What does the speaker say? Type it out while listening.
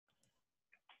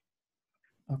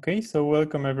Okay, so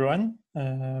welcome everyone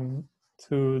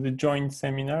to the joint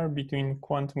seminar between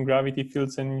quantum gravity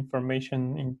fields and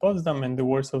information in Potsdam and the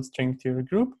Warsaw String Theory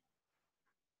Group.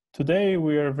 Today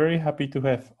we are very happy to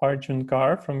have Arjun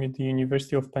Kar from the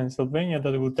University of Pennsylvania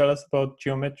that will tell us about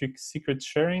geometric secret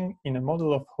sharing in a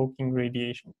model of Hawking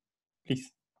radiation.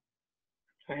 Please.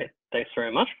 All right, thanks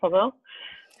very much, Pavel.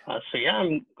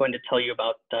 I'm going to tell you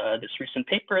about this recent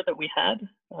paper that we had.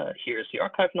 Here's the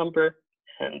archive number,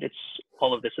 and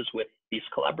all of this is with these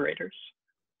collaborators.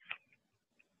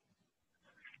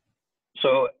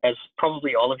 So as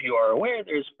probably all of you are aware,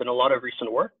 there's been a lot of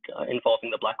recent work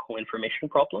involving the black hole information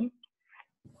problem,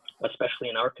 especially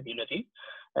in our community.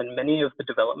 And many of the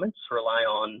developments rely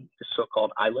on the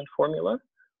so-called island formula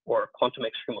or quantum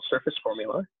extremal surface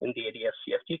formula in the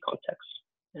ADS-CFT context.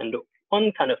 And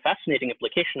one kind of fascinating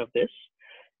implication of this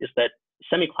is that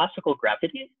semi-classical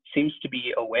gravity seems to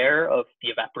be aware of the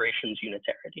evaporation's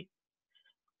unitarity.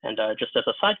 And just as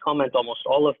a side comment, almost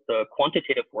all of the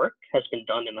quantitative work has been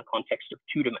done in the context of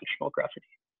two-dimensional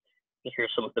gravity. And here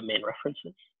are some of the main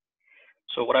references.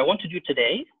 So what I want to do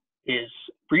today is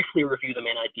briefly review the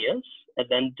main ideas and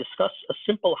then discuss a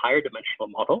simple higher dimensional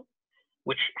model,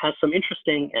 which has some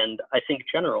interesting and I think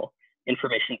general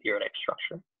information theoretic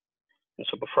structure. And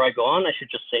so before I go on, I should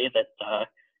just say that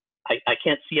I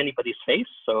can't see anybody's face,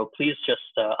 so please just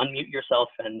unmute yourself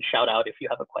and shout out if you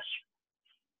have a question.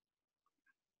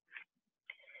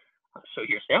 So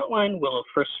here's the outline. We'll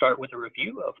first start with a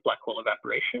review of black hole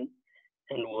evaporation,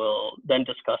 and we'll then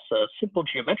discuss a simple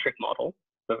geometric model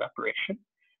of evaporation.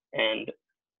 And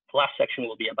the last section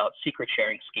will be about secret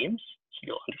sharing schemes, so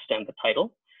you'll understand the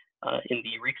title, in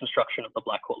the reconstruction of the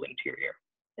black hole interior.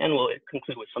 And we'll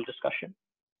conclude with some discussion.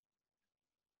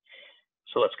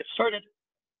 So let's get started.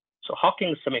 So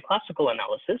Hawking's semi-classical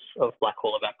analysis of black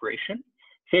hole evaporation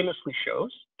famously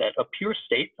shows that a pure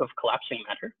state of collapsing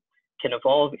matter can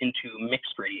evolve into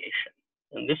mixed radiation.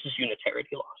 And this is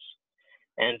unitarity loss.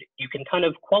 And you can kind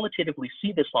of qualitatively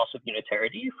see this loss of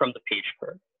unitarity from the page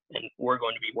curve. And we're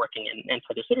going to be working in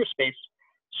anti-de Sitter space,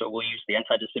 so we'll use the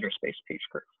anti-de Sitter space page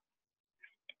curve.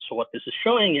 So what this is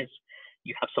showing is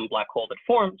you have some black hole that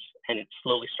forms and it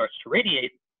slowly starts to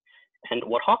radiate. And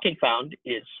what Hawking found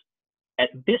is at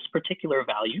this particular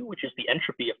value, which is the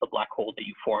entropy of the black hole that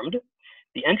you formed,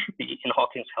 the entropy in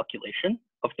Hawking's calculation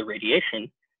of the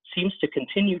radiation seems to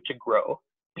continue to grow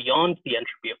beyond the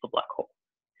entropy of the black hole.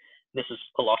 This is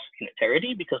a loss of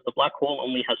unitarity because the black hole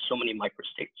only has so many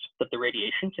microstates that the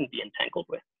radiation can be entangled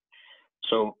with.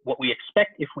 So what we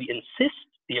expect if we insist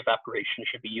the evaporation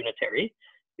should be unitary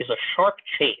is a sharp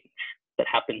change that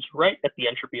happens right at the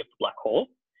entropy of the black hole.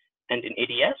 And in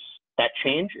ADS, that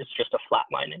change is just a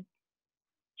flatlining.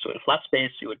 So in flat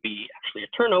space, it would be actually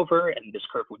a turnover and this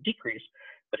curve would decrease.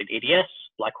 But in ADS,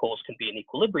 black holes can be in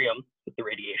equilibrium with the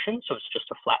radiation. So it's just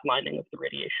a flatlining of the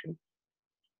radiation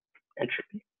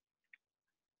entropy.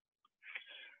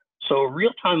 So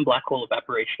real-time black hole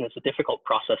evaporation is a difficult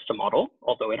process to model,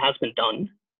 although it has been done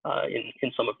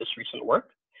in some of this recent work.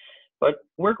 But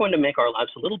we're going to make our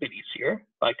lives a little bit easier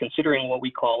by considering what we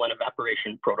call an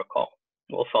evaporation protocol.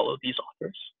 We'll follow these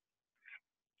authors.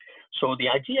 So the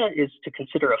idea is to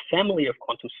consider a family of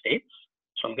quantum states.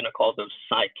 So I'm going to call those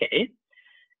psi k.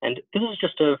 And this is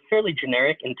just a fairly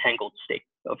generic entangled state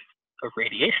of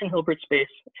radiation Hilbert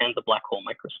space and the black hole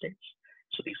microstates.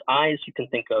 So these I's you can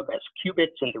think of as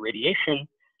qubits in the radiation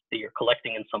that you're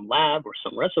collecting in some lab or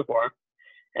some reservoir.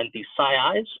 And these psi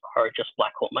I's are just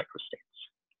black hole microstates.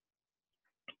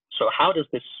 So how does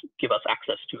this give us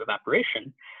access to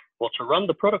evaporation? Well, to run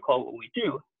the protocol, what we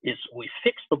do is we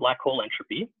fix the black hole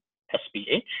entropy,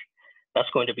 SBH. That's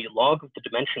going to be log of the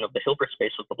dimension of the Hilbert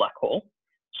space of the black hole.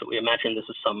 So we imagine this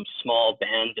is some small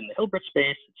band in the Hilbert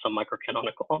space, some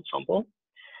microcanonical ensemble.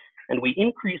 And we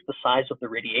increase the size of the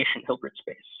radiation Hilbert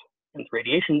space. And the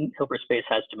radiation Hilbert space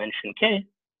has dimension k.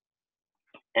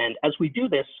 And as we do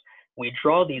this, we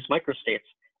draw these microstates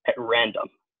at random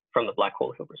from the black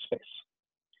hole Hilbert space.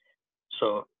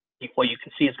 So what you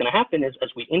can see is going to happen is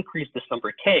as we increase this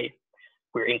number k,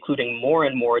 we're including more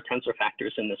and more tensor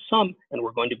factors in this sum, and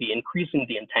we're going to be increasing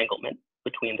the entanglement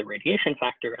between the radiation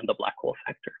factor and the black hole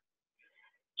factor.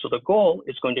 So the goal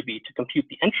is going to be to compute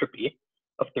the entropy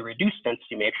of the reduced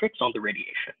density matrix on the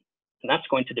radiation, and that's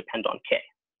going to depend on k.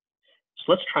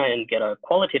 So let's try and get a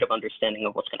qualitative understanding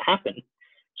of what's going to happen.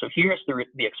 So here's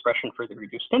the expression for the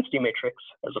reduced density matrix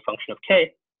as a function of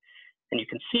k, and you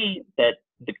can see that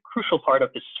the crucial part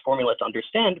of this formula to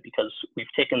understand, because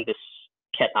we've taken this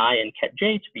ket I and ket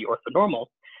j to be orthonormal,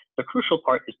 the crucial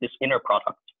part is this inner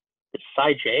product. It's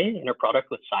psi j inner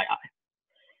product with psi I.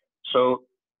 So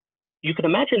you can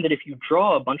imagine that if you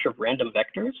draw a bunch of random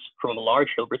vectors from a large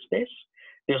Hilbert space,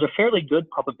 there's a fairly good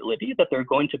probability that they're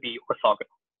going to be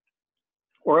orthogonal,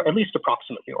 or at least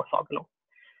approximately orthogonal.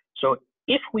 So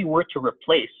if we were to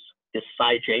replace this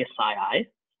psi j, psi I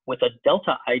with a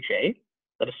delta ij,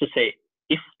 that is to say,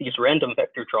 if these random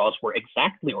vector draws were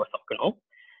exactly orthogonal,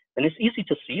 then it's easy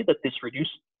to see that this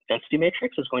reduced density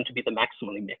matrix is going to be the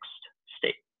maximally mixed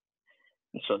state.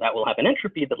 And so that will have an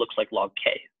entropy that looks like log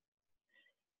k.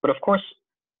 But of course,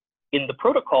 in the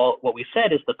protocol, what we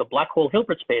said is that the black hole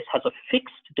Hilbert space has a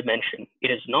fixed dimension.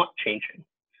 It is not changing.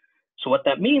 So what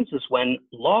that means is when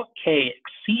log k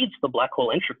exceeds the black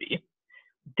hole entropy,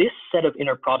 this set of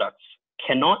inner products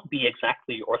cannot be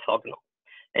exactly orthogonal.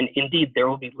 And indeed, there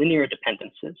will be linear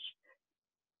dependencies.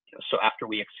 So after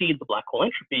we exceed the black hole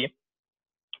entropy,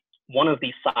 one of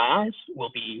these psi's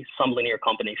will be some linear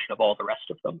combination of all the rest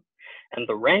of them. And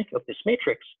the rank of this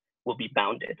matrix will be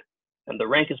bounded. And the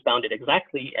rank is bounded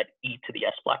exactly at e to the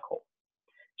s black hole.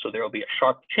 So there will be a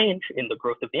sharp change in the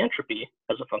growth of the entropy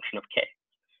as a function of k.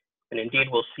 And indeed,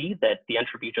 we'll see that the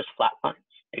entropy just flatlines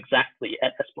exactly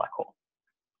at s black hole.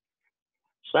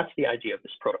 So that's the idea of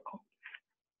this protocol.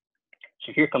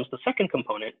 So here comes the second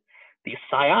component. These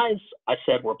psi's, I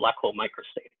said, were black hole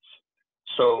microstates.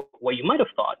 So what you might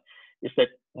have thought is that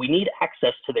we need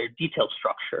access to their detailed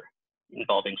structure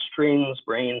involving strings,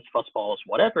 branes, fuzzballs,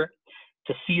 whatever,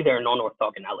 to see their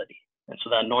non-orthogonality. And so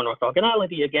that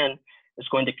non-orthogonality, again, is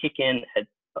going to kick in at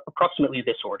approximately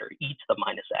this order, e to the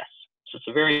minus s. So it's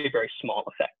a very, very small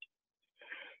effect.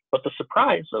 But the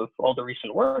surprise of all the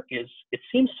recent work is it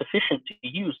seems sufficient to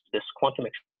use this quantum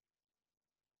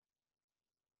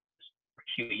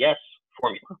QES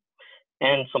formula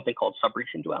and something called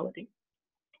subregion duality.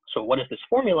 So what is this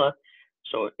formula?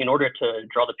 So in order to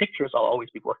draw the pictures, I'll always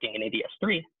be working in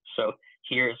ADS3. So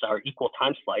here's our equal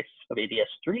time slice of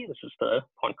ADS3. This is the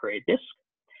Poincare disk.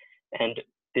 And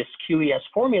this QES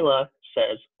formula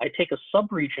says I take a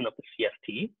subregion of the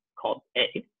CFT called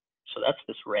A. So that's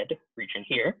this red region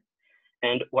here.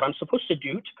 And what I'm supposed to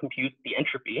do to compute the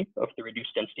entropy of the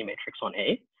reduced density matrix on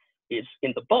A is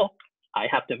in the bulk, I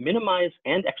have to minimize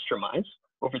and extremize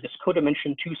over this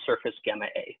codimension 2 surface gamma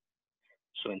A.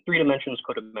 So in 3 dimensions,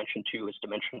 codimension 2 is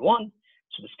dimension 1.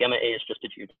 So this gamma A is just a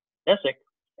geodesic.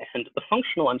 And the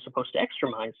functional I'm supposed to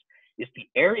extremize is the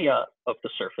area of the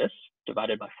surface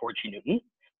divided by 4g Newton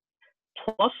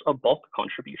plus a bulk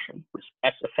contribution, which is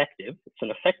S effective. It's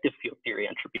an effective field theory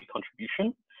entropy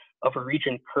contribution of a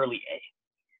region curly A.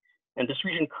 And this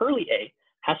region curly A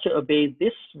has to obey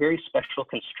this very special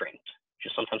constraint, which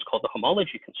is sometimes called the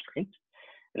homology constraint.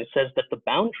 And it says that the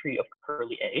boundary of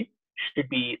curly A should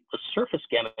be the surface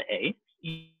gamma A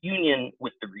union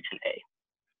with the region A.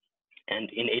 And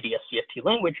in ADS-CFT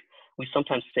language, we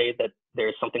sometimes say that there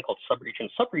is something called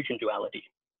subregion duality,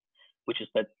 which is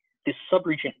that this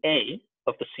subregion A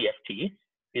of the CFT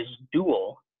is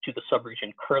dual to the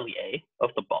subregion curly A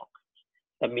of the bulk.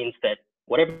 That means that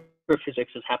whatever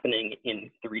physics is happening in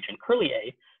the region curly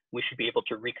A, we should be able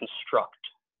to reconstruct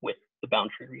with the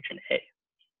boundary region A.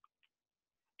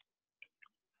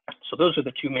 So those are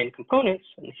the 2 main components,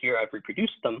 and here I've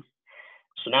reproduced them.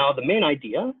 So now the main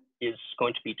idea is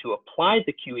going to be to apply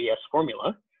the QES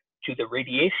formula to the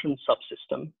radiation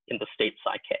subsystem in the state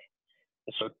psi k.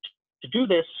 And so to do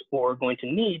this, what we're going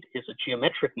to need is a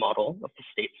geometric model of the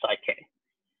state psi k.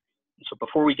 And so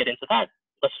before we get into that,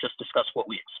 let's just discuss what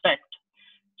we expect.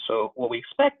 So what we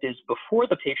expect is before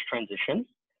the page transition,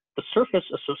 the surface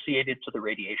associated to the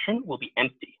radiation will be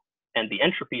empty, and the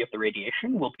entropy of the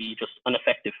radiation will be just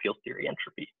ineffective field theory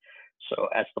entropy. So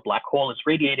as the black hole is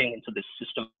radiating into this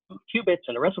system of qubits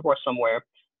in a reservoir somewhere,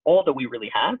 all that we really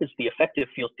have is the effective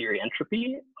field theory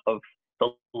entropy of the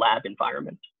lab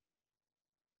environment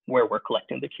where we're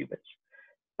collecting the qubits.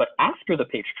 But after the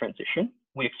page transition,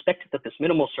 we expect that this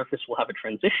minimal surface will have a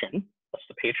transition, that's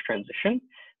the page transition,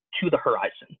 to the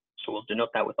horizon. So we'll denote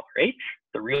that with RH,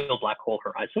 the real black hole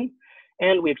horizon.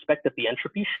 And we expect that the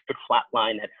entropy should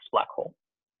flatline at S black hole.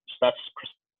 So that's,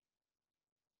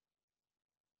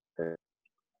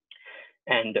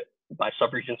 and by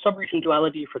subregion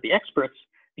duality for the experts,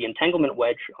 the entanglement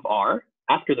wedge of R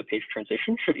after the page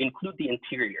transition should include the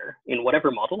interior in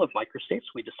whatever model of microstates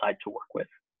we decide to work with.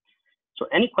 So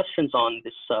any questions on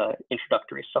this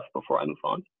introductory stuff before I move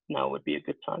on? Now would be a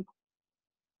good time.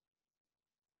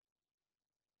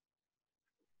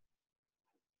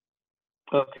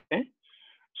 Okay,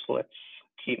 so let's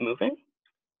keep moving.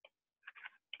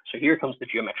 So here comes the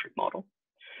geometric model.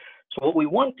 So what we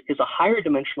want is a higher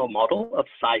dimensional model of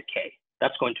psi k.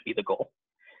 That's going to be the goal.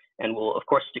 And we'll, of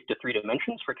course, stick to 3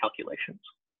 dimensions for calculations.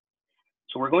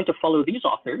 So we're going to follow these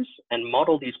authors and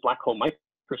model these black hole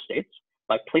microstates microstates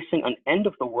by placing an end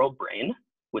of the world brane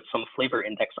with some flavor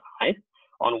index I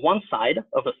on one side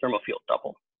of a thermofield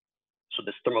double. So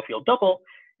this thermofield double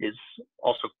is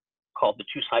also called the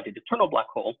two-sided eternal black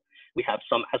hole. We have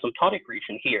some asymptotic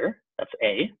region here, that's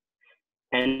A,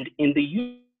 and in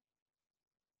the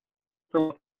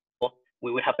thermofield,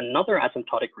 we would have another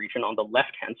asymptotic region on the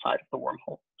left-hand side of the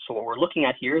wormhole. So what we're looking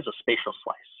at here is a spatial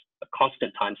slice, a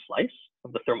constant time slice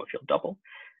of the thermofield double.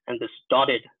 And this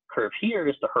dotted curve here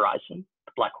is the horizon,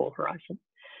 the black hole horizon.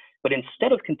 But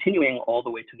instead of continuing all the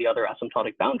way to the other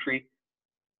asymptotic boundary,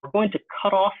 we're going to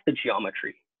cut off the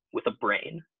geometry with a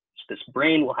brane. So this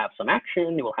brane will have some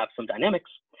action, it will have some dynamics,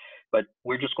 but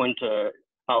we're just going to,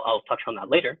 I'll touch on that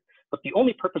later. But the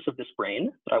only purpose of this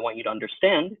brane that I want you to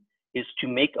understand is to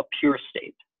make a pure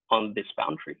state on this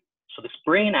boundary. So this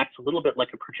brane acts a little bit like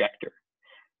a projector.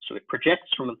 So it projects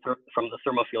from the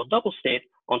thermofield double state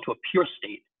onto a pure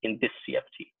state in this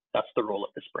CFT. That's the role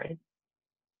of this brane.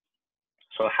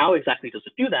 So how exactly does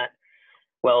it do that?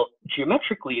 Well,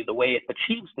 geometrically, the way it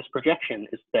achieves this projection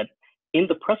is that in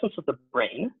the presence of the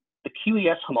brane, the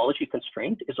QES homology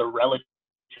constraint is a relative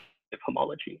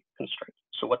homology constraint.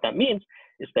 So what that means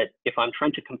is that if I'm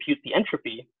trying to compute the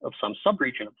entropy of some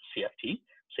subregion of the CFT,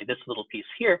 say this little piece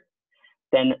here,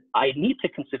 then I need to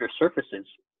consider surfaces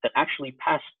that actually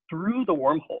pass through the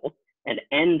wormhole and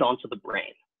end onto the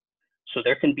brane. So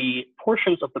there can be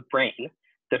portions of the brane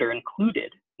that are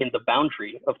included in the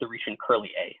boundary of the region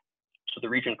curly A. So the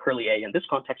region curly A in this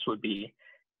context would be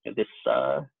this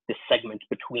segment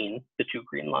between the two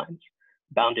green lines,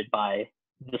 bounded by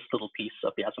this little piece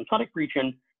of the asymptotic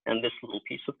region and this little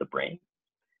piece of the brane.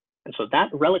 And so that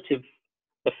relative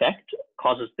effect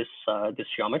causes this, this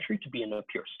geometry to be in a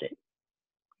pure state.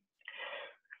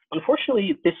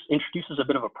 Unfortunately, this introduces a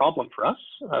bit of a problem for us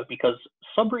because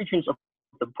subregions of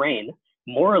the brane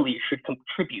morally should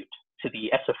contribute to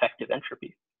the S-effective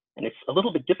entropy. And it's a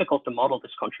little bit difficult to model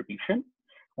this contribution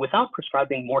without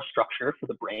prescribing more structure for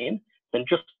the brane than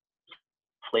just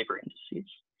flavor indices.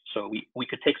 So we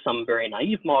could take some very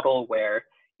naive model where,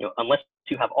 unless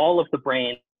you have all of the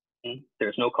brane,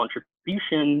 there's no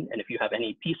contribution, and if you have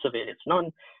any piece of it, it's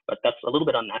none. But that's a little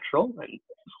bit unnatural and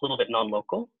it's a little bit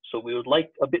non-local. So we would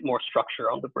like a bit more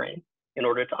structure on the brane in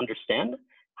order to understand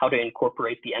how to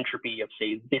incorporate the entropy of,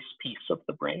 say, this piece of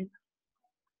the brane.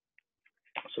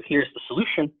 So here's the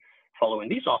solution following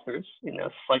these authors in a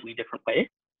slightly different way.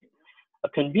 A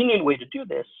convenient way to do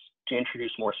this, to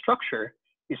introduce more structure,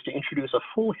 is to introduce a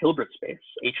full Hilbert space,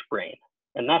 H brane,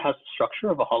 and that has the structure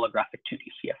of a holographic 2D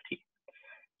CFT.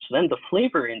 So then the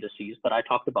flavor indices that I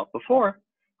talked about before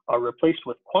are replaced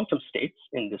with quantum states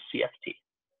in this CFT.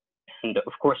 And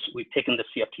of course, we've taken the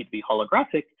CFT to be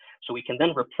holographic, so we can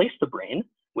then replace the brane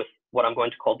with what I'm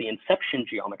going to call the inception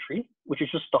geometry, which is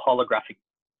just the holographic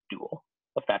dual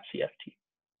of that CFT.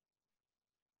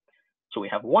 So we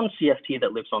have one CFT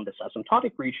that lives on this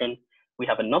asymptotic region, we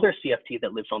have another CFT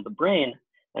that lives on the brane,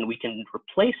 and we can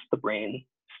replace the brane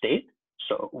state,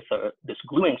 so with this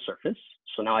gluing surface.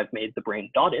 So now I've made the brane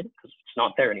dotted because it's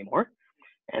not there anymore.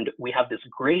 And we have this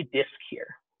gray disk here.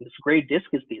 This gray disk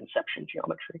is the inception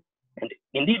geometry. And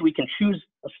indeed, we can choose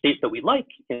a state that we like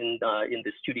in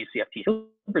this 2D CFT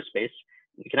Hilbert space.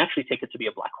 We can actually take it to be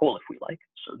a black hole if we like.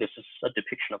 So this is a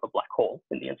depiction of a black hole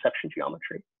in the inception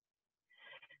geometry.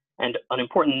 And an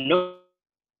important note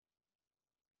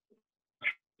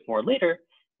more later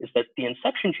is that the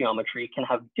inception geometry can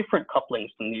have different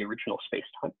couplings than the original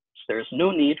spacetime. So there is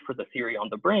no need for the theory on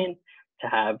the brane to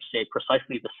have, say,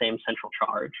 precisely the same central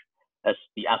charge as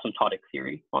the asymptotic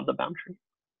theory on the boundary.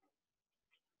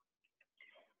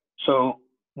 So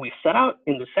we set out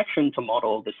in the section to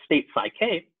model the state psi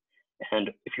k.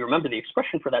 And if you remember the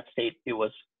expression for that state, it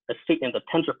was a state in the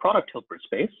tensor product Hilbert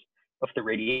space of the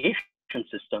radiation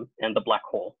system and the black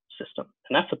hole system.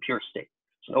 And that's a pure state.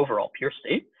 It's an overall pure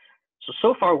state.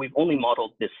 So far, we've only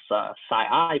modeled this psi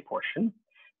I portion,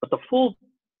 but the full,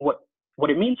 what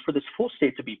it means for this full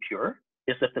state to be pure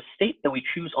is that the state that we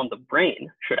choose on the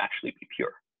brane should actually be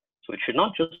pure. So it should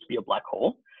not just be a black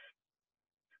hole.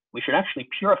 We should actually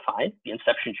purify the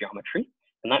inception geometry,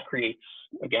 and that creates,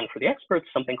 again, for the experts,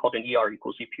 something called an ER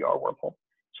equals EPR wormhole.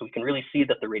 So we can really see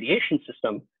that the radiation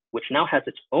system, which now has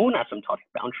its own asymptotic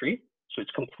boundary, so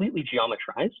it's completely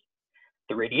geometrized,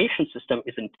 the radiation system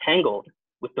is entangled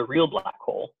with the real black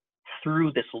hole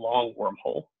through this long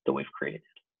wormhole that we've created.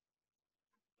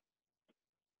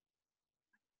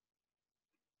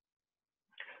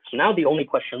 So now the only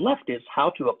question left is how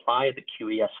to apply the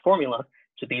QES formula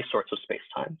to these sorts of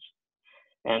spacetimes.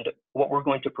 And what we're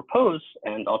going to propose,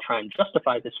 and I'll try and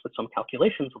justify this with some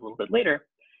calculations a little bit later,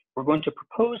 we're going to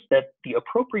propose that the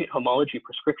appropriate homology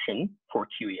prescription for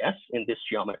QES in this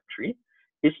geometry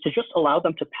is to just allow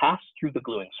them to pass through the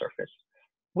gluing surface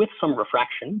with some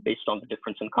refraction based on the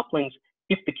difference in couplings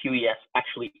if the QES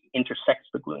actually intersects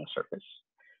the gluing surface.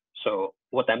 So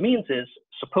what that means is,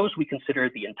 suppose we consider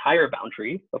the entire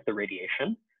boundary of the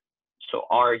radiation, so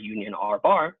R union R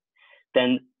bar,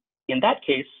 then in that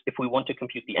case, if we want to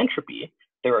compute the entropy,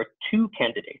 there are two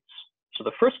candidates. So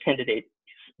the first candidate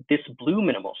is this blue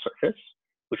minimal surface,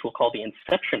 which we'll call the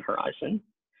inception horizon.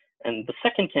 And the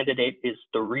second candidate is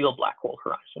the real black hole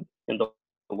horizon in the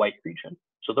white region.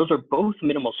 So those are both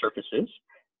minimal surfaces,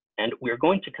 and we're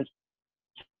going to consider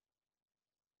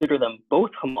them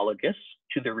both homologous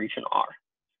to the region R.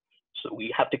 So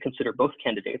we have to consider both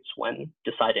candidates when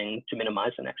deciding to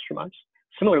minimize and extremize.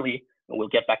 Similarly, and we'll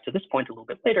get back to this point a little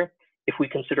bit later, if we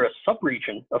consider a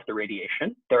subregion of the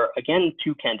radiation, there are again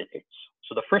two candidates.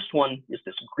 So the first one is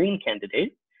this green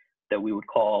candidate that we would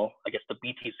call, I guess, the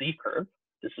BTZ curve.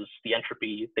 This is the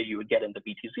entropy that you would get in the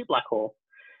BTZ black hole.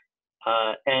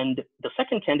 And the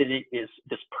second candidate is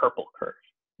this purple curve.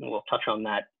 And we'll touch on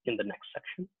that in the next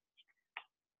section.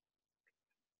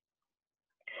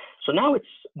 So now it's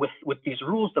with these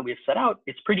rules that we've set out,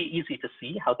 it's pretty easy to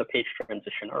see how the page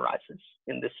transition arises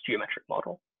in this geometric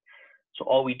model. So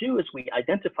all we do is we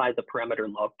identify the parameter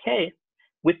log k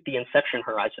with the inception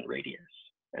horizon radius.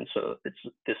 And so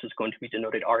this is going to be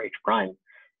denoted RH prime.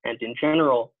 And in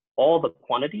general, all the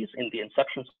quantities in the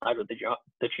inception side of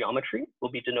the geometry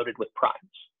will be denoted with primes,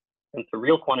 and the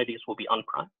real quantities will be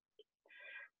unprimed.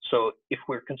 So if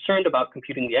we're concerned about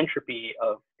computing the entropy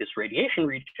of this radiation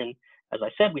region, as I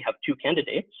said, we have two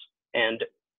candidates, and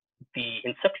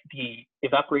the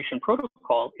evaporation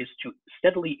protocol is to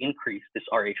steadily increase this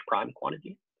RH prime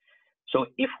quantity. So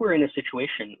if we're in a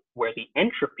situation where the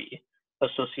entropy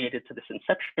associated to this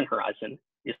inception horizon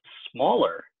is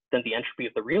smaller than the entropy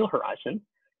of the real horizon,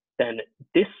 then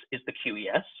this is the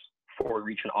QES for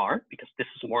region R, because this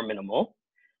is more minimal.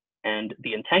 And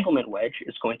the entanglement wedge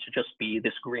is going to just be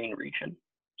this green region.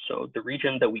 So the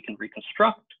region that we can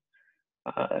reconstruct,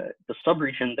 the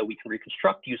subregion that we can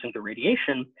reconstruct using the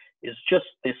radiation is just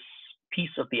this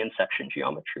piece of the inception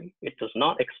geometry. It does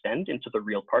not extend into the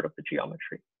real part of the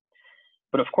geometry.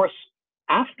 But of course,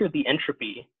 after the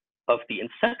entropy of the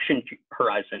inception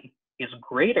horizon is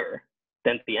greater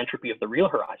than the entropy of the real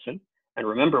horizon, and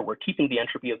remember, we're keeping the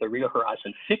entropy of the real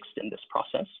horizon fixed in this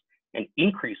process and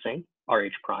increasing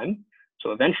RH prime.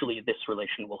 So eventually this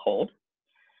relation will hold.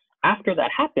 After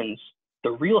that happens,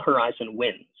 the real horizon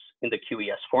wins in the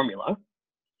QES formula.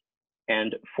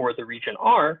 And for the region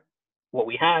R, what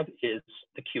we have is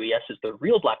the QES is the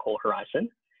real black hole horizon.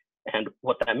 And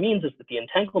what that means is that the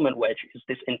entanglement wedge is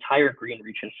this entire green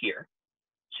region here.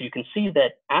 So you can see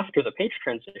that after the page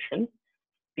transition,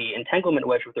 the entanglement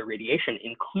wedge with the radiation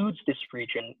includes this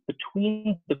region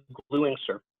between the gluing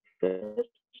surface,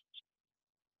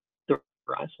 the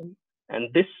horizon.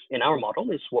 And this, in our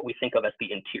model, is what we think of as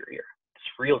the interior, this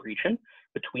real region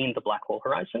between the black hole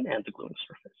horizon and the gluing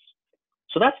surface.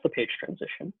 So that's the page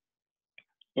transition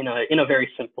in a very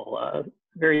simple,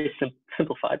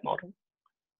 simplified model.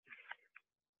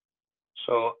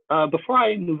 So before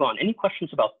I move on, any questions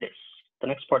about this? The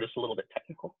next part is a little bit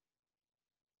technical.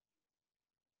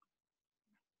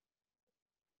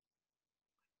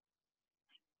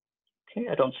 Okay,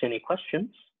 I don't see any questions.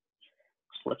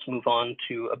 So let's move on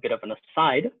to a bit of an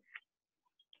aside.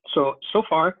 So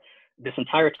far, this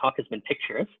entire talk has been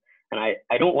pictures, and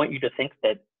I don't want you to think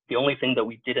that the only thing that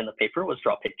we did in the paper was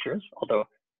draw pictures, although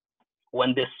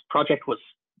when this project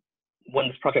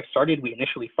started, we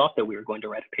initially thought that we were going to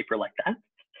write a paper like that.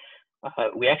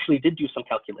 We actually did do some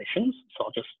calculations, so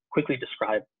I'll just quickly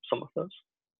describe some of those.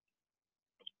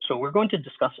 So we're going to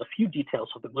discuss a few details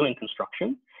of the gluing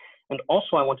construction, and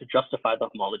also I want to justify the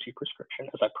homology prescription,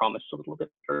 as I promised a little bit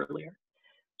earlier.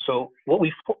 So what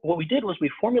we did was we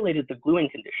formulated the gluing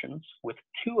conditions with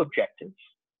two objectives.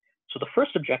 So the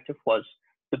first objective was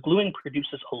the gluing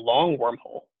produces a long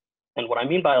wormhole. And what I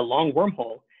mean by a long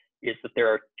wormhole is that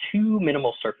there are two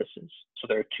minimal surfaces. So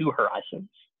there are two horizons.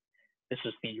 This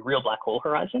is the real black hole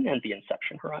horizon and the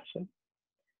inception horizon.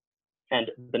 And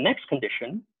the next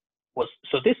condition was,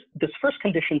 so this first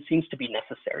condition seems to be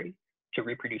necessary to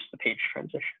reproduce the page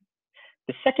transition.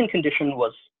 The second condition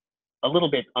was a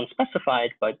little bit unspecified,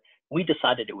 but we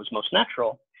decided it was most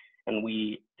natural. And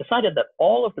we decided that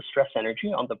all of the stress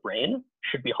energy on the brane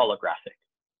should be holographic.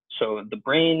 So the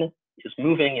brane is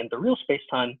moving in the real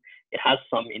space-time. It has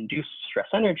some induced stress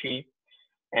energy.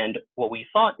 And what we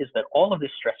thought is that all of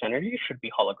this stress energy should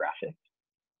be holographic.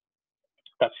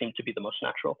 That seemed to be the most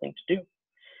natural thing to do.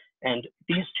 And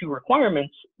these two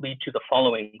requirements lead to the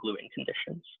following gluing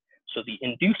conditions. So the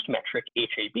induced metric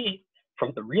HAB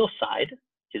from the real side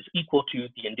is equal to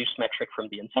the induced metric from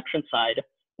the inception side.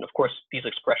 And of course, these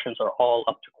expressions are all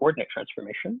up to coordinate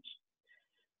transformations.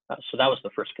 So that was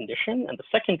the first condition. And the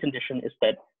second condition is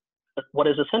that what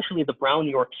is essentially the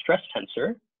Brown-York stress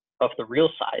tensor of the real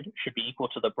side should be equal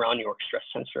to the Brown-York stress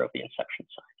tensor of the inception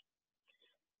side.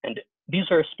 And these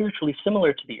are spiritually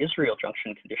similar to the Israel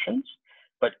junction conditions,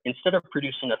 but instead of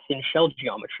producing a thin shell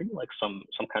geometry, like some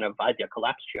kind of Vaidya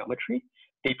collapse geometry,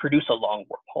 they produce a long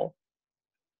wormhole.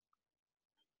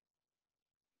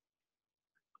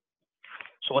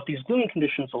 So what these gluing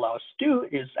conditions allow us to do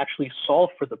is actually solve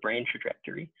for the brane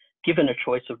trajectory, given a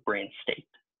choice of brane state.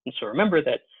 And so remember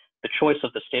that the choice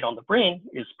of the state on the brane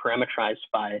is parameterized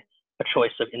by a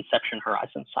choice of inception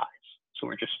horizon size. So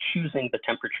we're just choosing the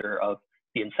temperature of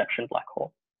the inception black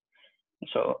hole. And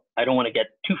so I don't want to get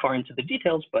too far into the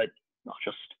details, but I'll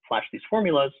just flash these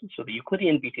formulas. So the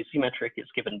Euclidean BTC metric is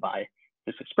given by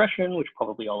this expression, which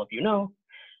probably all of you know.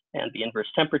 And the inverse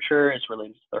temperature is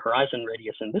related to the horizon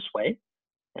radius in this way.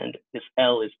 And this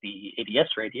L is the ADS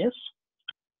radius.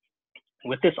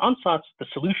 With this ansatz, the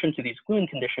solution to these gluing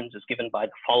conditions is given by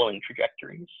the following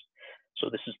trajectories. So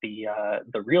this is the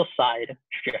real side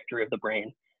trajectory of the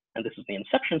brane, and this is the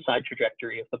inception side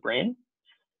trajectory of the brane.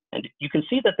 And you can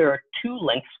see that there are two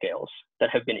length scales that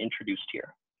have been introduced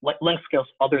here, length scales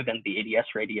other than the ADS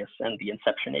radius and the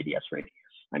inception ADS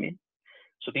radius,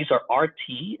 So these are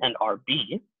RT and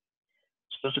RB.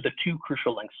 So those are the two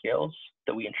crucial length scales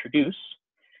that we introduce.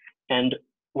 And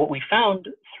what we found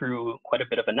through quite a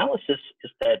bit of analysis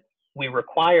is that we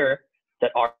require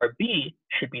that RB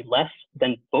should be less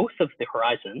than both of the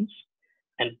horizons,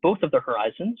 and both of the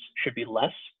horizons should be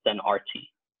less than RT.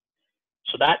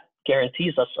 So that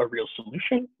guarantees us a real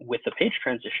solution with the page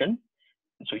transition.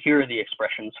 And so here are the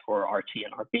expressions for RT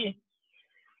and RB.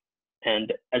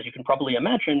 And as you can probably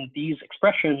imagine, these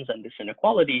expressions and this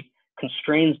inequality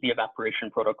constrains the evaporation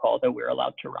protocol that we're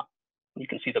allowed to run. You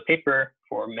can see the paper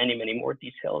for many, many more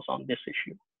details on this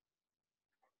issue.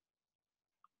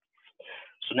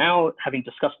 So now, having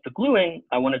discussed the gluing,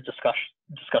 I want to discuss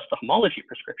the homology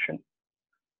prescription.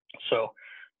 So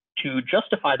to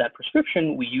justify that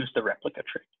prescription, we use the replica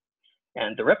trick.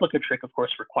 And the replica trick, of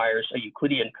course, requires a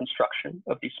Euclidean construction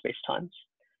of these spacetimes.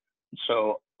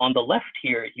 So on the left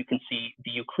here, you can see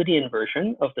the Euclidean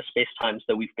version of the spacetimes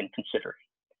that we've been considering.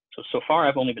 So far,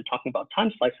 I've only been talking about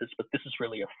time slices, but this is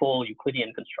really a full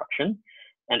Euclidean construction.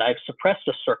 And I've suppressed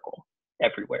a circle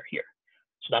everywhere here.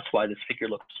 So that's why this figure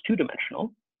looks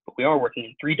two-dimensional, but we are working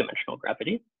in three-dimensional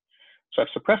gravity. So I've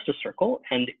suppressed a circle.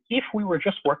 And if we were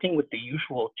just working with the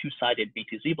usual two-sided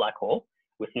BTZ black hole,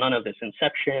 with none of this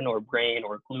inception or brane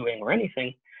or gluing or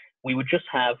anything, we would just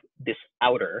have this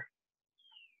outer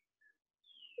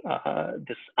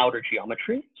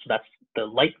geometry. So that's the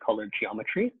light-colored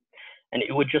geometry. And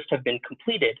it would just have been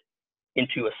completed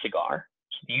into a cigar,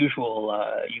 so the usual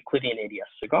Euclidean ADS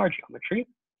cigar geometry.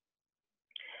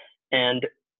 And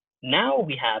now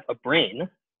we have a brane.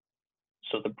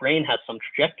 So the brane has some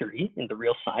trajectory in the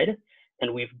real side,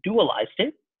 and we've dualized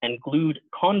it and glued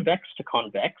convex to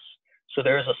convex. So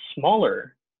there is a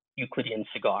smaller Euclidean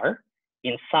cigar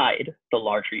inside the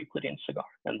larger Euclidean cigar.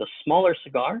 And the smaller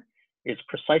cigar is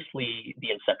precisely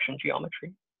the inception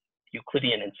geometry,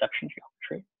 Euclidean inception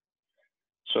geometry.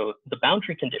 So the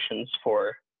boundary conditions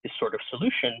for this sort of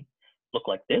solution look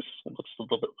like this. It looks a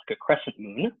little bit like a crescent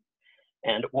moon.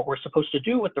 And what we're supposed to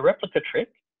do with the replica trick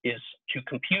is to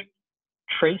compute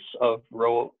trace of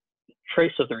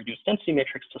the reduced density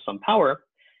matrix to some power.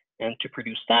 And to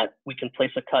produce that, we can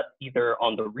place a cut either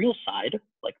on the real side,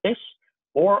 like this,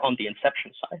 or on the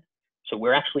inception side. So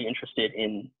we're actually interested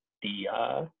in the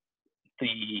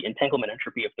entanglement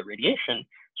entropy of the radiation.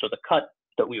 So the cut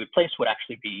that we would place would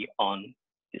actually be on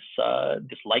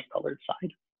this light-colored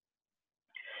side.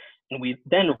 And we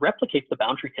then replicate the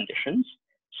boundary conditions.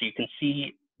 So you can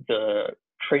see the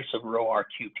trace of rho r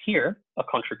cubed here, a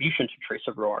contribution to trace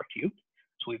of rho r cubed.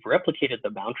 So we've replicated the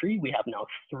boundary. We have now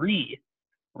three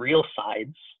real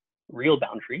sides, real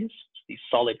boundaries, these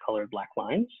solid colored black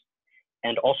lines,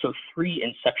 and also three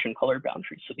inception colored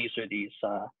boundaries. So these are these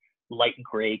light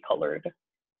gray colored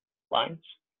lines.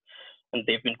 And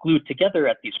they've been glued together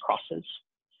at these crosses.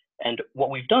 And what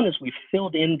we've done is we've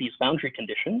filled in these boundary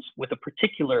conditions with a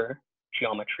particular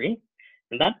geometry.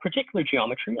 And that particular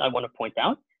geometry, I want to point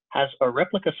out, has a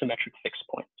replica symmetric fixed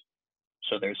point.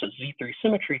 So there's a Z3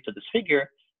 symmetry to this figure,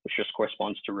 which just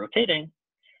corresponds to rotating.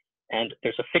 And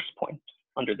there's a fixed point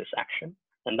under this action.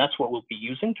 And that's what we'll be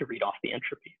using to read off the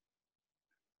entropy.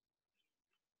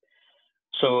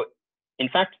 So In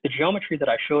fact, the geometry that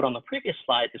I showed on the previous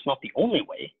slide is not the only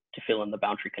way to fill in the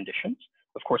boundary conditions.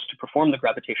 Of course, to perform the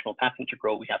gravitational path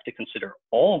integral, we have to consider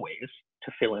all ways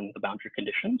to fill in the boundary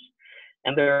conditions.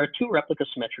 And there are two replica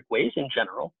symmetric ways in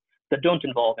general that don't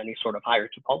involve any sort of higher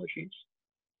topologies.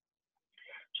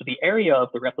 So the area of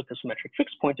the replica symmetric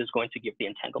fixed point is going to give the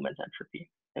entanglement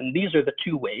entropy. And these are the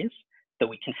two ways that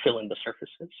we can fill in the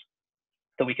surfaces,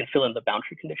 that we can fill in the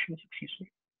boundary conditions, excuse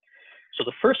me. So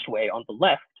the first way on the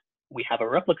left, we have a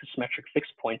replica symmetric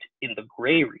fixed point in the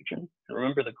gray region. And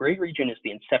remember, the gray region is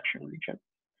the inception region.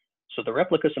 So the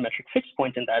replica symmetric fixed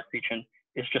point in that region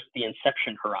is just the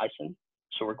inception horizon.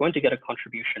 So we're going to get a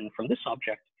contribution from this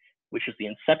object, which is the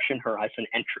inception horizon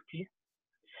entropy.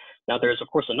 Now there's of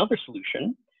course another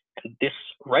solution, and this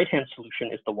right-hand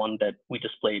solution is the one that we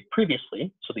displayed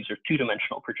previously. So these are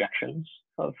two-dimensional projections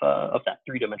of that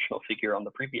three-dimensional figure on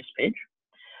the previous page.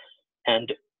 And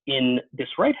in this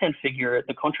right-hand figure,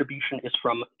 the contribution is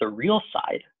from the real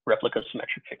side replica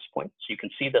symmetric fixed point. So you can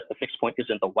see that the fixed point is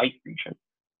in the white region.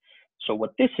 So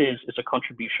what this is a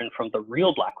contribution from the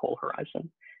real black hole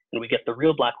horizon, and we get the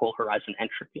real black hole horizon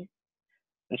entropy.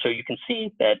 And so you can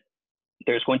see that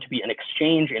there's going to be an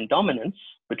exchange in dominance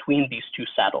between these two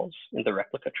saddles in the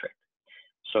replica trick.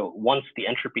 So once the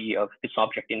entropy of this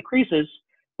object increases,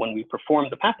 when we perform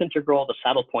the path integral, the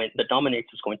saddle point that dominates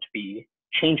is going to be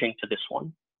changing to this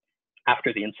one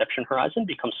after the inception horizon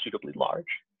becomes suitably large.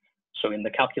 So in the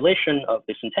calculation of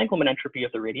this entanglement entropy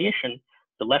of the radiation,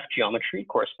 the left geometry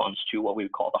corresponds to what we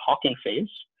would call the Hawking phase,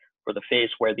 or the phase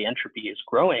where the entropy is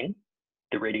growing,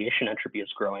 the radiation entropy is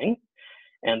growing.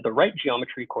 And the right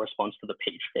geometry corresponds to the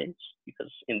Page phase,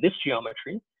 because in this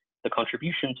geometry, the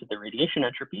contribution to the radiation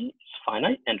entropy is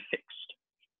finite and fixed.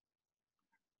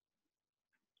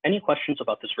 Any questions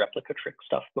about this replica trick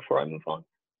stuff before I move on?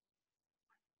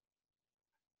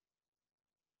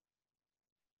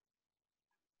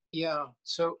 Yeah,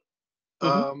 so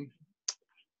I'm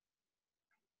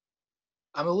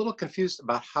a little confused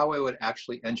about how I would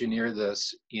actually engineer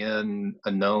this in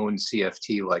a known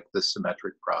CFT like the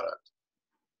symmetric product.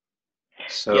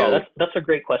 So yeah, that's a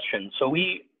great question. So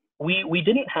we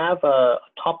didn't have a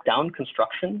top-down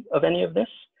construction of any of this.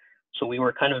 So we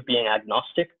were kind of being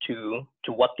agnostic to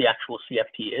what the actual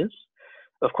CFT is.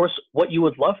 Of course, what you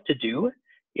would love to do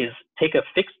is take a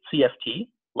fixed CFT,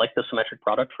 like the symmetric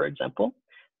product, for example,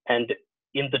 and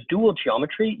in the dual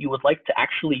geometry, you would like to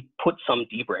actually put some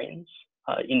d-branes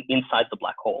inside the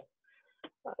black hole.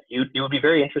 It would be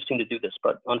very interesting to do this,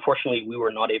 but unfortunately, we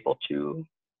were not able to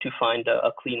find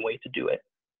a clean way to do it.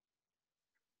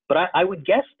 But I would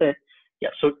guess that, yeah,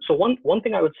 so one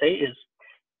thing I would say is,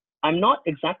 I'm not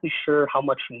exactly sure how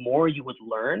much more you would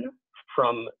learn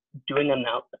from doing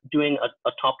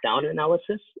a top-down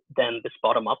analysis than this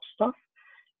bottom-up stuff.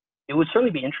 It would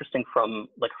certainly be interesting from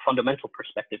like a fundamental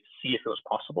perspective to see if it was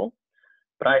possible.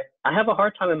 But I have a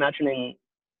hard time imagining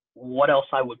what else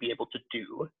I would be able to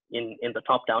do in the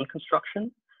top-down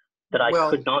construction that I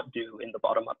could not do in the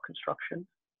bottom-up construction.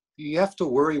 You have to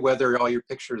worry whether all your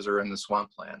pictures are in the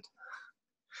swampland.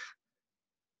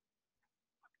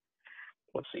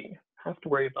 Let's see. I have to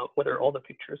worry about whether all the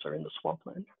pictures are in the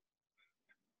swampland.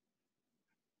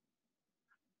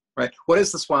 Right. What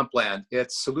is the swampland?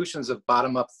 It's solutions of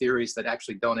bottom-up theories that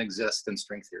actually don't exist in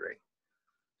string theory.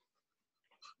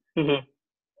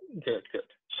 Mm-hmm. Good.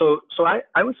 So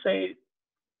I would say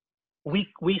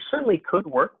we certainly could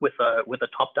work with a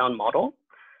top-down model,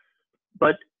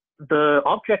 but the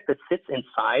object that sits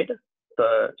inside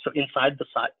the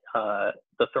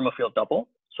thermofield double.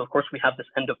 So of course we have this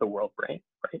end of the world brane,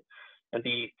 right? And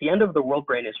the end of the world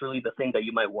brane is really the thing that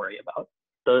you might worry about.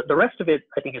 The rest of it,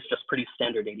 I think, is just pretty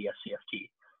standard ADS CFT.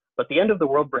 But the end of the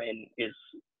world brane is,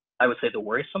 I would say, the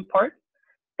worrisome part.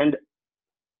 And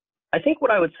I think what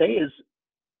I would say is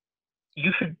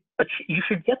you should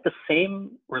get the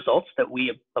same results that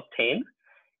we obtain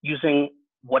using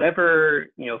whatever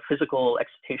physical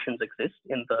excitations exist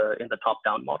in the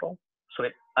top-down model. So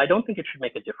I don't think it should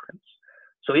make a difference.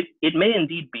 So it may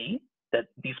indeed be that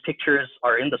these pictures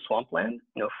are in the swampland,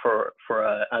 for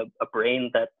a brane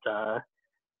that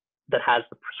has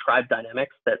the prescribed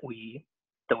dynamics that we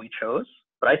chose.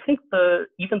 But I think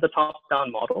even the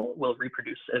top-down model will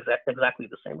reproduce exactly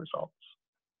the same results.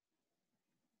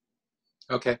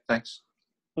 Okay, thanks.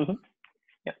 Mm-hmm.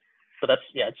 Yeah. So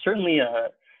it's certainly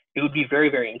it would be very,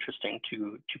 very interesting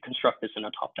to construct this in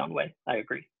a top-down way. I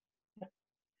agree. Yeah.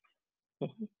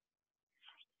 Mm-hmm.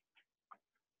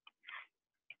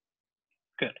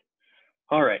 Good.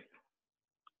 All right.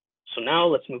 So now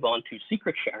let's move on to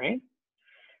secret sharing.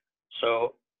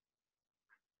 So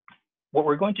what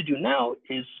we're going to do now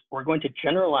is we're going to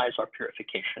generalize our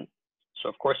purification. So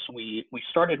of course, we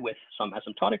started with some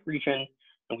asymptotic region,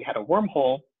 and we had a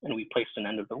wormhole, and we placed an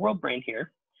end of the world brane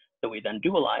here that we then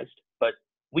dualized. But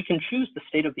we can choose the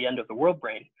state of the end of the world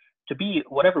brane to be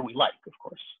whatever we like, of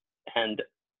course. And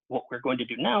what we're going to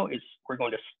do now is we're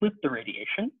going to split the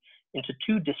radiation into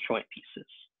two disjoint pieces.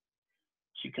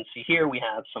 So you can see here we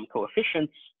have some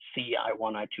coefficients, C,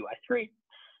 I1, I2, I3,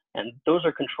 and those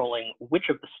are controlling which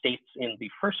of the states in the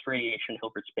first radiation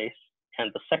Hilbert space and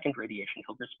the second radiation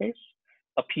Hilbert space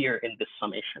appear in this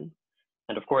summation.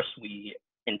 And of course, we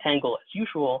entangle as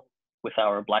usual with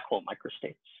our black hole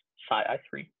microstates, psi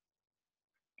I3.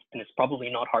 And it's probably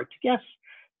not hard to guess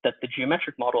that the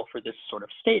geometric model for this sort of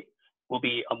state will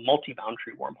be a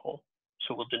multi-boundary wormhole.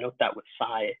 So we'll denote that with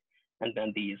psi, and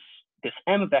then this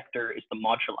M vector is the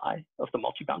moduli of the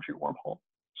multi-boundary wormhole.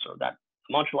 So that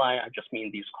moduli, I just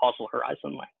mean these causal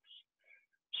horizon lengths.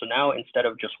 So now instead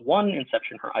of just one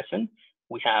inception horizon,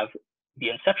 we have the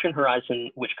inception horizon,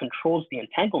 which controls the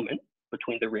entanglement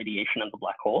between the radiation and the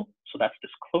black hole. So that's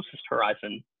this closest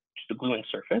horizon to the gluing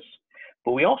surface.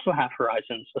 But we also have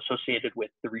horizons associated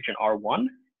with the region R1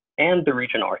 and the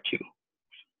region R2.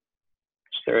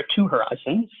 So there are two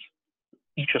horizons,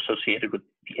 each associated with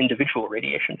the individual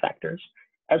radiation factors,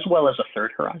 as well as a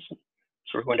third horizon.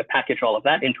 So we're going to package all of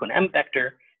that into an M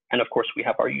vector. And of course, we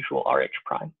have our usual RH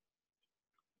prime.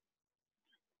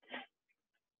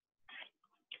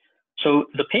 So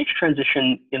the page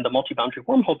transition in the multi-boundary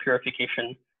wormhole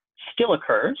purification still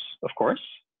occurs, of course,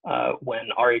 when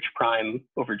RH prime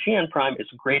over Gn prime is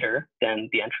greater than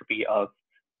the entropy of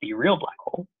the real black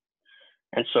hole.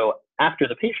 And so after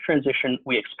the page transition,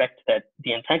 we expect that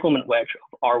the entanglement wedge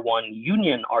of R1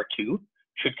 union R2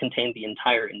 should contain the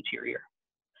entire interior.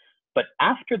 But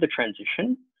after the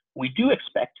transition, we do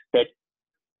expect that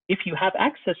if you have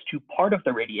access to part of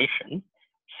the radiation,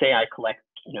 say I collect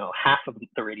half of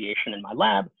the radiation in my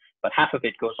lab, but half of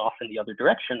it goes off in the other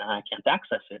direction and I can't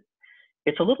access it,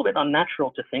 it's a little bit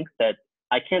unnatural to think that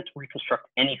I can't reconstruct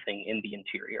anything in the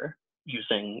interior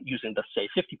using the, say,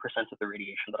 50% of the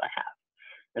radiation that I have.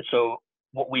 And so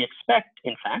what we expect,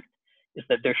 in fact, is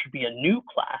that there should be a new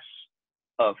class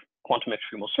of quantum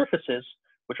extremal surfaces,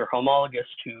 which are homologous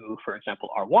to, for example,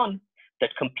 R1,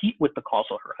 that compete with the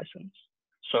causal horizons.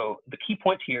 So the key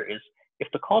point here is, if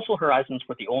the causal horizons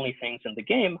were the only things in the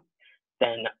game,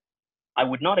 then I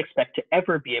would not expect to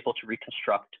ever be able to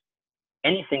reconstruct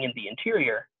anything in the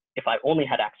interior if I only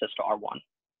had access to R1.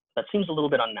 That seems a little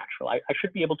bit unnatural. I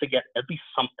should be able to get at least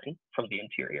something from the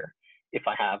interior if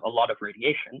I have a lot of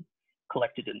radiation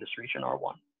collected in this region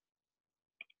R1.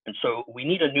 And so we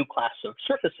need a new class of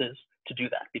surfaces to do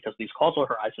that, because these causal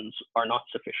horizons are not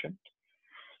sufficient.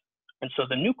 And so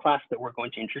the new class that we're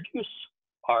going to introduce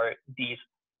are these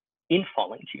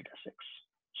infalling geodesics.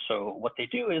 So what they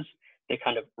do is they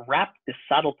kind of wrap this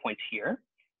saddle point here,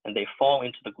 and they fall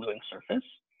into the gluing surface.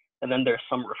 And then there's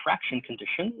some refraction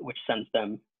condition, which sends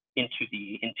them into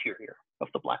the interior of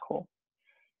the black hole.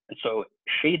 And so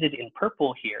shaded in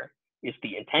purple here is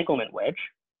the entanglement wedge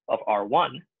of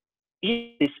R1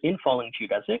 if this infalling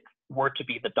geodesic were to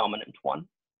be the dominant one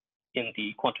in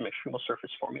the quantum extremal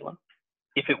surface formula,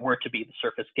 if it were to be the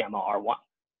surface gamma R1.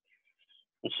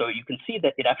 And so you can see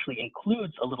that it actually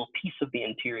includes a little piece of the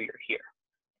interior here.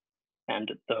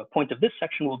 And the point of this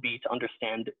section will be to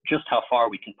understand just how far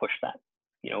we can push that,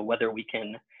 whether we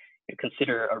can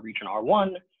consider a region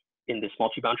R1 in this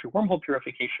multi-boundary wormhole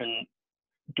purification.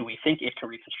 Do we think it can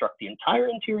reconstruct the entire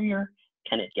interior?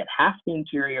 Can it get half the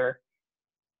interior?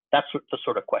 That's the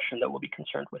sort of question that we'll be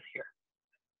concerned with here.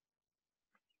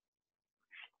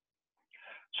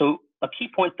 So a key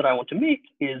point that I want to make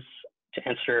is to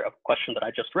answer a question that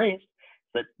I just raised,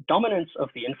 that dominance of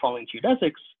the infalling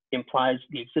geodesics implies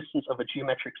the existence of a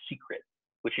geometric secret,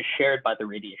 which is shared by the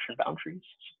radiation boundaries.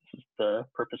 This is the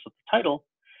purpose of the title.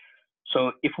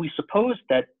 So if we suppose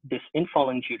that this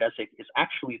infalling geodesic is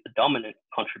actually the dominant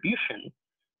contribution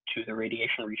to the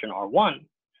radiation region R1,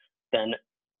 then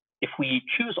if we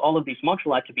choose all of these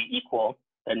moduli to be equal,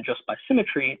 then just by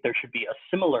symmetry, there should be a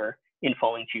similar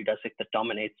infalling geodesic that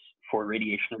dominates for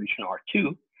radiation region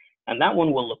R2, and that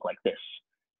one will look like this.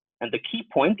 And the key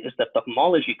point is that the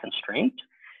homology constraint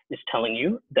is telling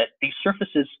you that these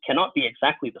surfaces cannot be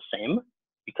exactly the same,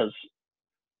 because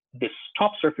this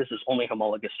top surface is only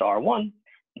homologous to R1,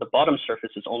 the bottom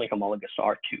surface is only homologous to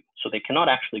R2, so they cannot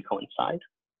actually coincide.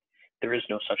 There is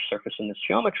no such surface in this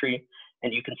geometry,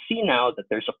 and you can see now that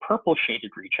there's a purple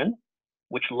shaded region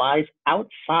which lies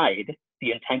outside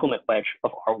the entanglement wedge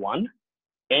of R1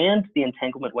 and the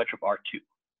entanglement wedge of R2.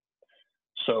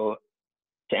 So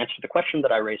to answer the question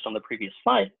that I raised on the previous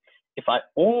slide, if I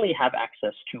only have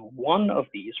access to one of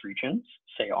these regions,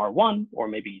 say R1 or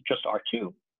maybe just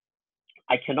R2,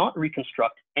 I cannot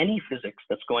reconstruct any physics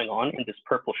that's going on in this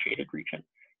purple shaded region.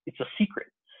 It's a secret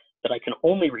that I can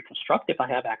only reconstruct if I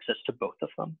have access to both of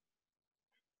them.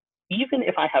 Even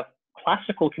if I have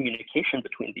classical communication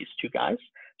between these two guys,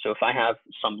 so if I have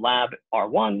some lab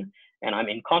R1 and I'm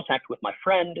in contact with my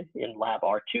friend in lab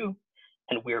R2,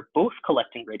 and we're both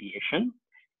collecting radiation,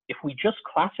 if we just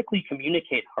classically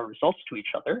communicate our results to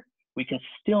each other, we can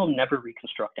still never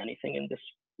reconstruct anything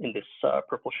in this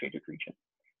purple shaded region.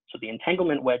 So the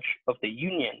entanglement wedge of the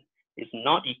union is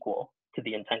not equal to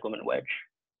the entanglement wedge,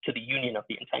 to the union of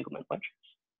the entanglement wedges.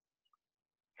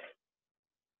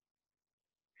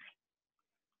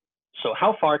 So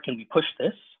how far can we push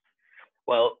this?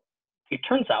 Well, it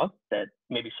turns out that,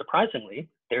 maybe surprisingly,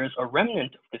 there is a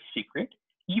remnant of this secret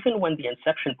even when the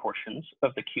inception portions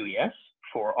of the QES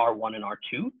for R1 and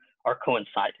R2 are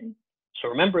coinciding. So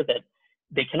remember that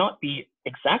they cannot be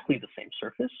exactly the same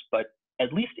surface, but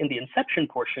at least in the inception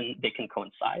portion, they can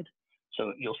coincide.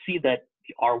 So you'll see that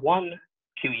the R1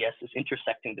 QES is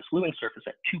intersecting this Lewis surface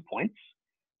at 2 points.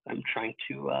 I'm trying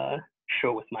to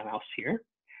show with my mouse here.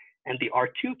 And the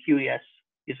R2 QES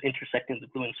is intersecting the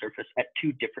Lewis surface at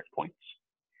 2 different points.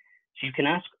 So you can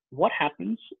ask, what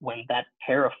happens when that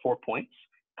pair of 4 points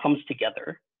comes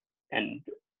together and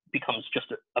becomes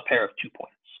just a pair of 2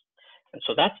 points? And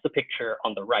so that's the picture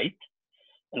on the right.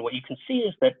 And what you can see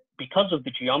is that because of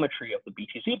the geometry of the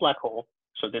BTZ black hole,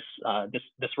 so this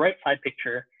right side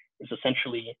picture is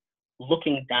essentially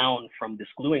looking down from this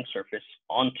gluing surface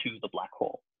onto the black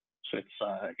hole. So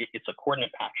it's a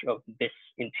coordinate patch of this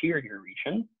interior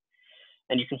region.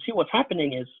 And you can see what's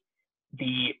happening is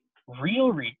the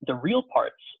real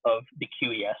parts of the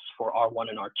QES for R1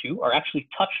 and R2 are actually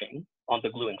touching on the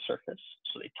gluing surface.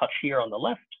 So they touch here on the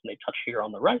left and they touch here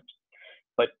on the right.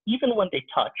 But even when they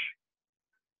touch,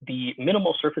 the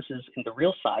minimal surfaces in the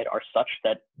real side are such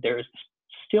that there is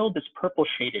still this purple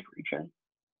shaded region,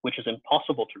 which is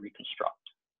impossible to reconstruct.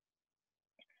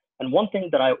 And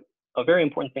a very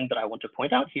important thing that I want to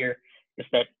point out here is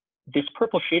that this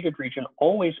purple shaded region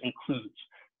always includes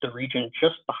the region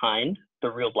just behind the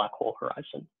real black hole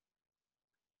horizon.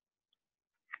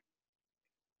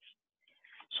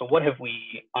 So what have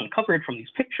we uncovered from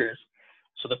these pictures?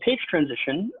 So the page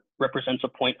transition represents a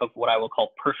point of what I will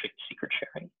call perfect secret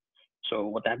sharing. So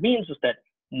what that means is that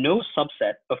no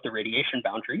subset of the radiation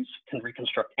boundaries can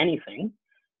reconstruct anything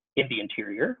in the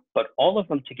interior, but all of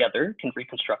them together can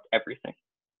reconstruct everything.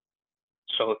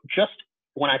 So just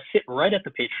when I sit right at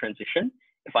the page transition,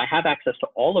 if I have access to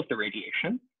all of the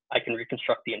radiation, I can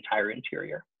reconstruct the entire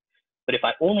interior. But if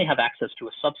I only have access to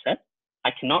a subset,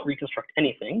 I cannot reconstruct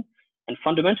anything. And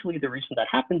fundamentally, the reason that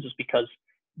happens is because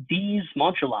these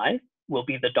moduli will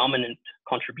be the dominant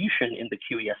contribution in the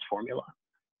QES formula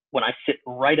when I sit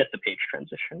right at the page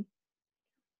transition.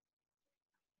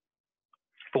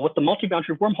 But what the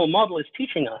multi-boundary wormhole model is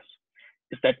teaching us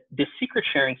is that this secret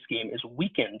sharing scheme is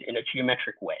weakened in a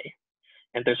geometric way.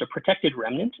 And there's a protected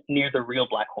remnant near the real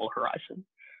black hole horizon.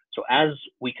 So as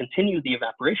we continue the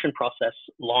evaporation process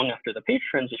long after the page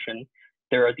transition,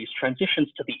 there are these transitions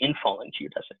to the infalling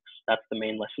geodesics. That's the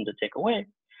main lesson to take away.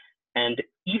 And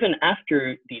even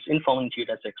after these infalling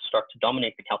geodesics start to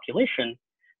dominate the calculation,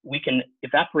 we can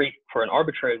evaporate for an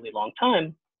arbitrarily long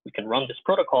time. We can run this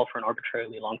protocol for an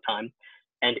arbitrarily long time.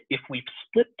 And if we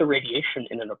split the radiation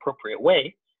in an appropriate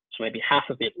way, so maybe half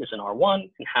of it is in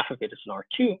R1 and half of it is in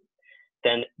R2,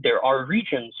 then there are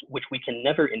regions which we can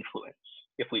never influence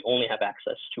if we only have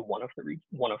access to one of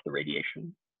the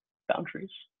radiation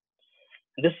boundaries.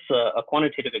 And this is a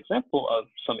quantitative example of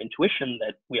some intuition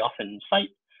that we often cite,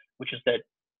 which is that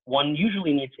one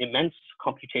usually needs immense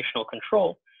computational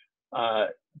control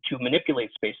to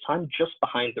manipulate space-time just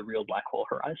behind the real black hole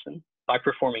horizon by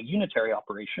performing unitary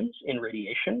operations in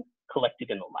radiation collected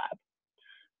in a lab.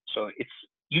 So it's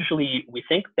usually, we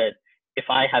think that if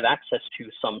I have access to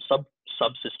some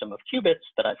subsystem of qubits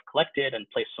that I've collected and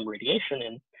placed some radiation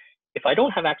in, if I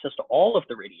don't have access to all of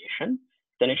the radiation,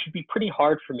 then it should be pretty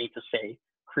hard for me to say,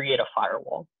 create a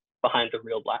firewall behind the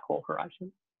real black hole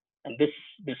horizon. And this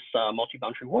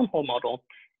multi-boundary wormhole model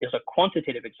is a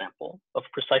quantitative example of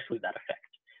precisely that effect.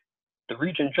 The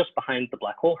region just behind the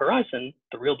black hole horizon,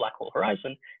 the real black hole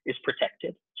horizon, is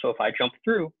protected. So if I jump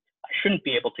through, I shouldn't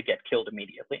be able to get killed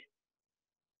immediately.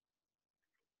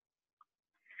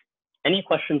 Any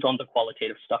questions on the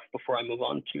qualitative stuff before I move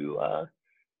on to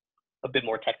a bit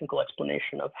more technical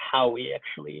explanation of how we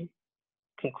actually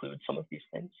conclude some of these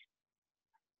things?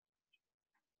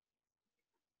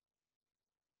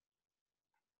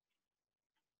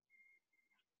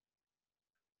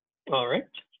 All right.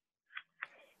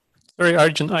 Sorry,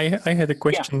 Arjun, I had a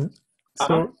question.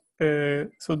 Uh-huh.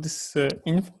 So this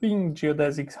inflowing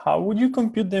geodesics, how would you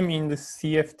compute them in the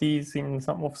CFTs in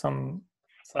some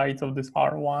sites of this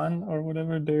R1 or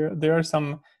whatever? There are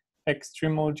some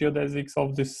extremal geodesics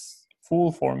of this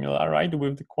full formula, right?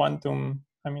 With the quantum,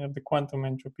 of the quantum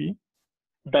entropy.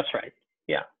 That's right.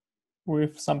 Yeah.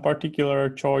 With some particular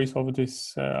choice of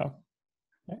this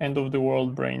end of the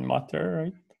world brane matter,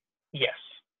 right? Yes.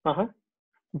 Uh-huh.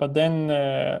 But then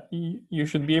you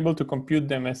should be able to compute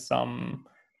them as some,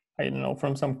 I don't know,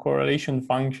 from some correlation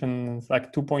functions,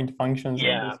 like 2-point functions in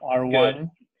this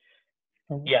R1.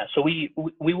 Good. Yeah. So we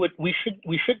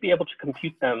should be able to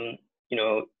compute them,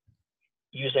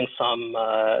 using some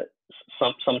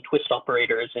twist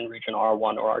operators in region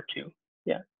R1 or R2.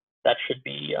 Yeah, that should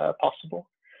be possible.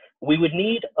 We would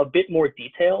need a bit more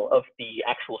detail of the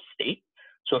actual state.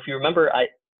 So if you remember,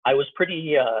 I was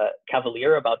pretty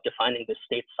cavalier about defining the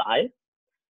state psi.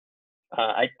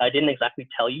 I didn't exactly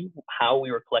tell you how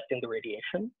we were collecting the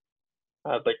radiation,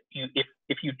 but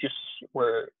if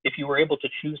you were able to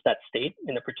choose that state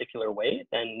in a particular way,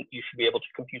 then you should be able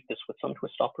to compute this with some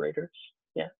twist operators.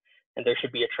 Yeah, and there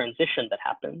should be a transition that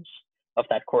happens of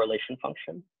that correlation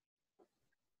function.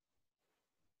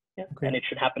 Yeah, okay. And it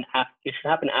should happen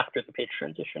after the page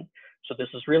transition. So this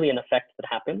is really an effect that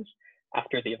happens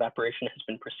after the evaporation has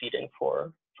been proceeding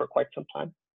for quite some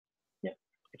time. Yeah,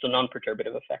 it's a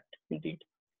non-perturbative effect indeed.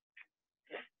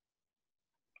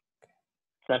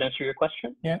 Does that answer your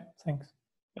question? Yeah, thanks.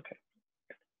 Okay.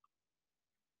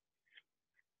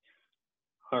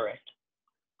 All right.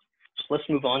 So let's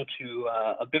move on to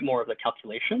a bit more of the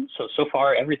calculation. So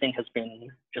far everything has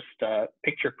been just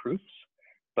picture proofs,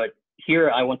 but here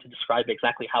I want to describe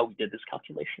exactly how we did this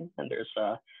calculation. And there's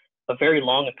a very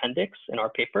long appendix in our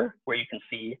paper where you can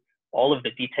see all of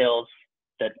the details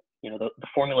that, the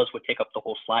formulas would take up the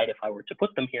whole slide if I were to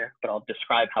put them here, but I'll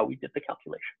describe how we did the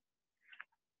calculation.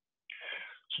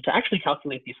 So to actually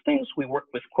calculate these things, we work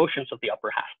with quotients of the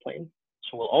upper half plane.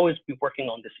 So we'll always be working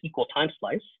on this equal time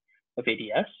slice of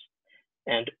ADS.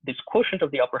 And this quotient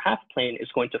of the upper half plane is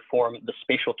going to form the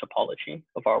spatial topology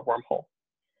of our wormhole.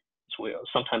 So we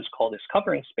sometimes call this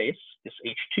covering space. This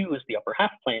H2 is the upper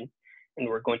half plane, and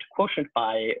we're going to quotient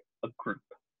by a group.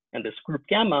 And this group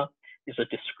gamma is a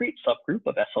discrete subgroup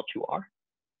of SL2R.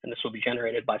 And this will be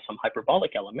generated by some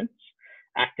hyperbolic elements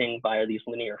acting via these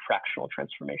linear fractional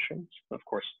transformations. Of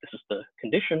course, this is the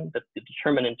condition that the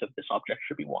determinant of this object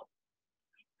should be 1.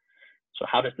 So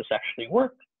how does this actually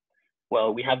work?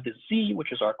 Well, we have this Z,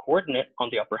 which is our coordinate on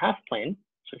the upper half plane.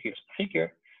 So here's the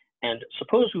figure. And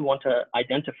suppose we want to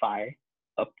identify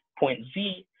a point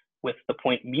Z with the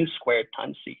point mu squared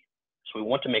times Z. So we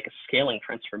want to make a scaling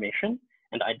transformation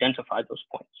and identify those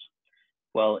points.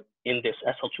 Well, in this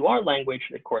SL2R language,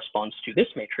 it corresponds to this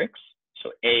matrix.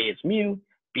 So A is mu,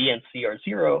 B and C are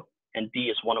 0, and D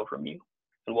is 1 over mu.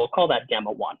 And we'll call that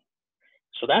gamma 1.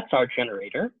 So that's our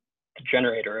generator, the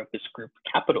generator of this group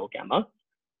capital gamma.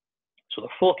 So the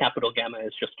full capital gamma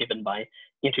is just given by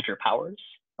integer powers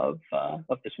of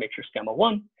this matrix gamma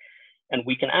 1. And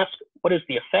we can ask, what is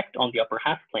the effect on the upper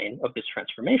half plane of this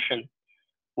transformation?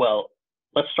 Well,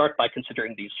 let's start by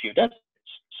considering these geodesics.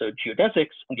 So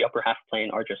geodesics in the upper half plane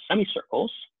are just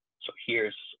semicircles. So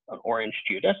here's an orange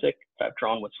geodesic that I've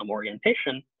drawn with some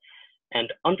orientation.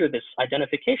 And under this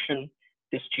identification,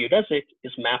 this geodesic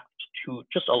is mapped to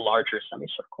just a larger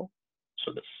semicircle.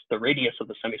 So the radius of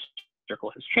the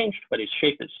semicircle has changed, but its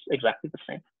shape is exactly the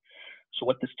same. So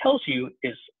what this tells you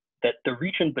is that the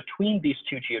region between these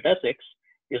two geodesics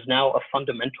is now a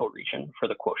fundamental region for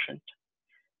the quotient.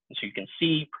 And so you can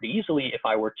see pretty easily, if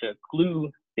I were to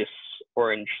glue this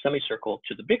orange semicircle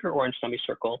to the bigger orange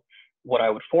semicircle, what I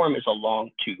would form is a long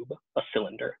tube, a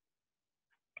cylinder.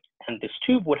 And this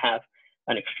tube would have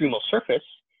an extremal surface,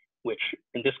 which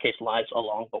in this case lies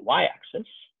along the y-axis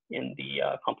in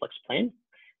the complex plane.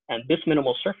 And this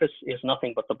minimal surface is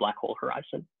nothing but the black hole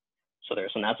horizon. So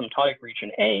there's an asymptotic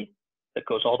region A that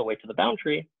goes all the way to the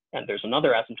boundary, and there's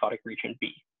another asymptotic region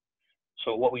B.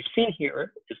 So what we've seen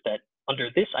here is that under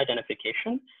this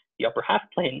identification, the upper half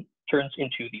plane turns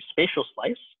into the spatial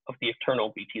slice of the eternal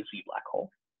BTZ black hole.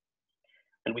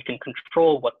 And we can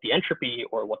control what the entropy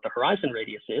or what the horizon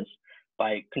radius is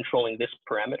by controlling this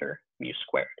parameter, mu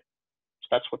squared. So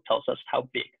that's what tells us how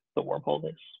big the wormhole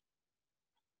is.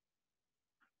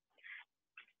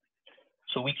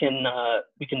 So we can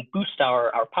boost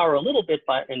our power a little bit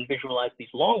and visualize these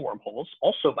long wormholes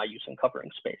also by using covering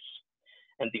space.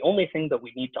 And the only thing that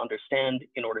we need to understand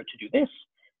in order to do this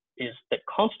is that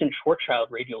constant Schwarzschild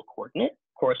radial coordinate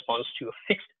corresponds to a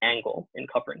fixed angle in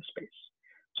covering space.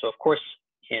 So of course,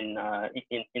 in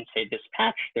say this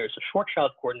patch, there's a Schwarzschild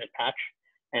coordinate patch.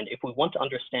 And if we want to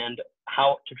understand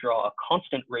how to draw a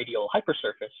constant radial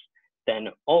hypersurface, then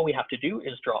all we have to do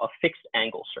is draw a fixed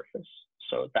angle surface.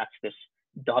 So that's this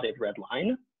dotted red line.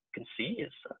 You can see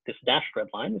is this dashed red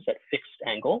line is at fixed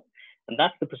angle, and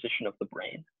that's the position of the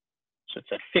brane. So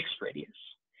it's at fixed radius.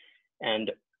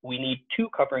 And we need two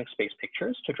covering space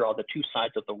pictures to draw the two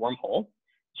sides of the wormhole.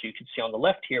 So you can see on the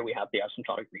left here, we have the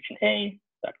asymptotic region A,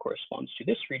 that corresponds to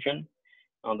this region.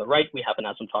 On the right, we have an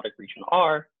asymptotic region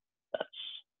R, that's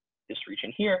this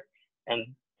region here. And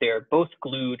they're both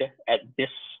glued at this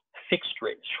fixed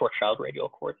Schwarzschild radial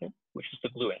coordinate, which is the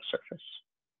gluing surface.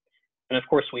 And of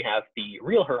course, we have the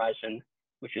real horizon,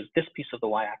 which is this piece of the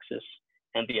y-axis,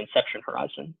 and the inception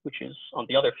horizon, which is on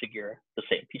the other figure, the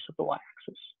same piece of the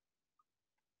y-axis.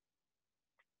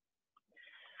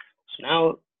 So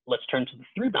now let's turn to the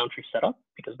three boundary setup,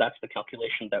 because that's the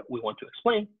calculation that we want to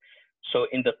explain. So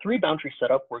in the three boundary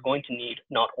setup, we're going to need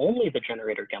not only the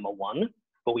generator gamma 1,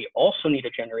 but we also need a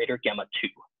generator gamma 2.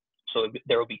 So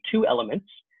there will be two elements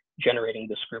generating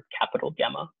this group capital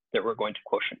gamma that we're going to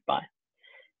quotient by.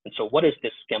 And so what is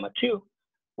this gamma 2?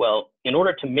 Well, in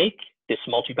order to make this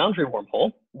multi-boundary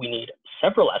wormhole, we need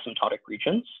several asymptotic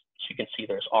regions. So you can see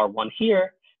there's R1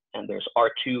 here, and there's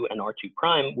R2 and R2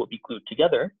 prime will be glued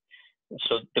together. And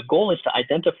so the goal is to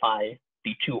identify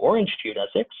the two orange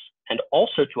geodesics and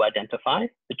also to identify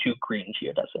the two green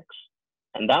geodesics.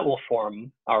 And that will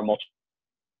form our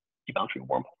multi-boundary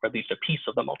wormhole, or at least a piece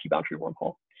of the multi-boundary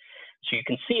wormhole. So you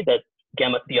can see that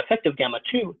the effect of gamma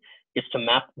 2 is to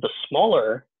map the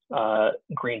smaller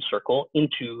green circle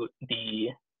into the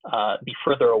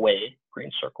further away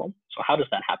green circle. So how does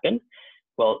that happen?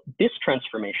 Well, this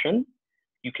transformation,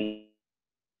 you can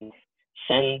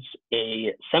send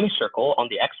a semicircle on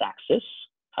the x-axis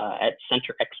at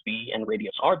center xb and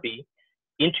radius rb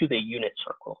into the unit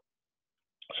circle.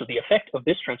 So the effect of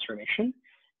this transformation,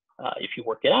 if you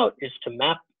work it out, is to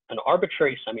map an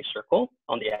arbitrary semicircle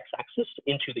on the x-axis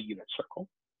into the unit circle.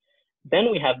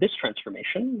 Then we have this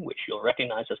transformation, which you'll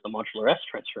recognize as the modular S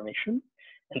transformation.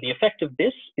 And the effect of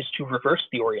this is to reverse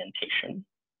the orientation.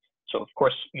 So of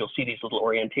course, you'll see these little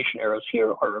orientation arrows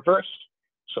here are reversed.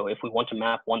 So if we want to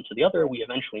map one to the other, we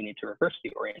eventually need to reverse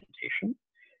the orientation.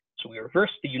 So we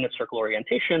reverse the unit circle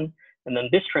orientation. And then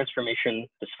this transformation,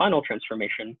 this final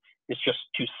transformation, is just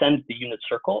to send the unit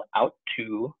circle out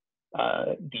to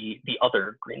the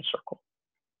other green circle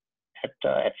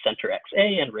at center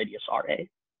XA and radius RA.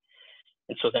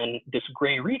 And so then this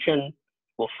gray region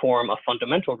will form a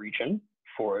fundamental region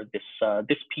for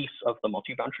this piece of the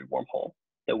multi-boundary wormhole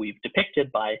that we've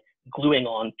depicted by gluing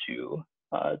on to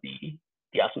the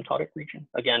asymptotic region,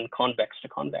 again, convex to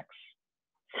convex.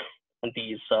 And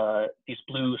these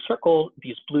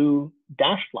blue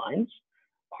dashed lines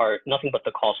are nothing but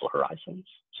the causal horizons.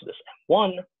 So this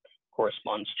M1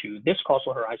 corresponds to this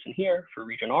causal horizon here for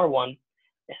region R1.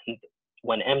 And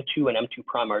when M2 and M2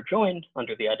 prime are joined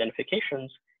under the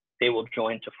identifications, they will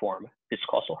join to form this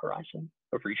causal horizon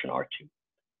of region R2.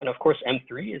 And of course,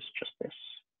 M3 is just this.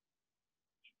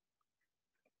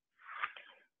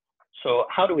 So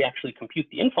how do we actually compute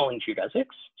the infalling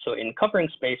geodesics? So in covering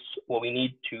space, what we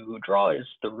need to draw is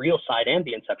the real side and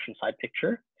the inception side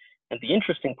picture. And the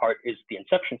interesting part is the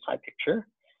inception side picture.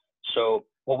 So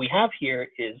what we have here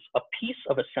is a piece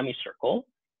of a semicircle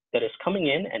that is coming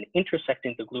in and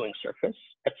intersecting the gluing surface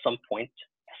at some point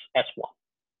S1,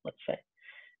 let's say.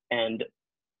 And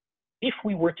if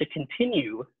we were to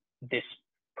continue this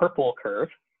purple curve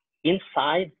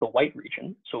inside the white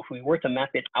region, so if we were to map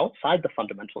it outside the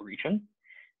fundamental region,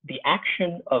 the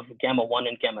action of gamma 1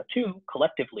 and gamma 2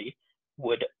 collectively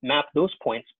would map those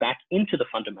points back into the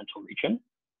fundamental region.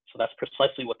 So that's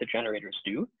precisely what the generators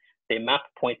do. They map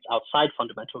points outside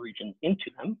fundamental region into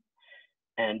them.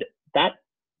 And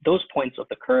those points of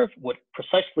the curve would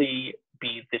precisely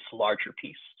be this larger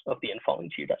piece of the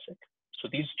infalling geodesic. So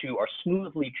these two are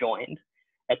smoothly joined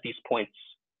at these points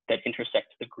that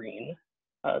intersect the green,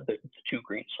 the two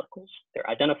green circles. They're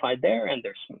identified there and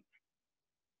they're smooth.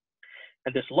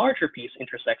 And this larger piece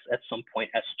intersects at some point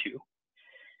S2.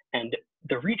 And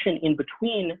the region in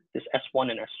between this S1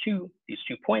 and S2, these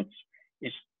 2 points,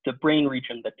 is the brane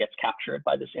region that gets captured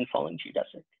by this infalling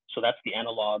geodesic. So that's the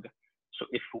analog. So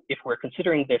if we're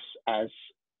considering this as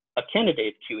a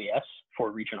candidate QES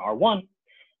for region R1,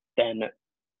 then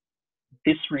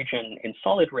this region in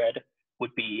solid red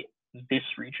would be this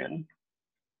region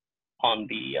on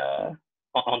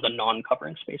the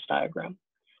non-covering space diagram.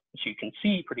 So you can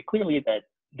see pretty clearly that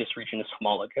this region is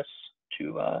homologous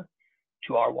to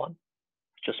R1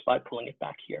 just by pulling it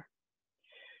back here.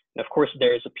 And of course,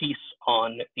 there is a piece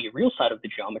on the real side of the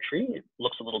geometry. It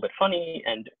looks a little bit funny,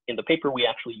 and in the paper, we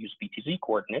actually use BTZ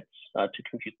coordinates to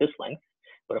compute this length.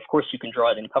 But of course, you can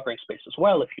draw it in covering space as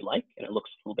well if you like, and it looks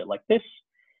a little bit like this.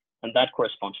 And that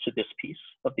corresponds to this piece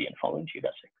of the infalling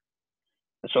geodesic.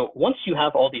 And so once you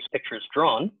have all these pictures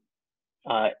drawn,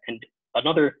 and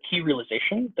another key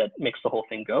realization that makes the whole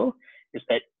thing go is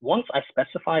that once I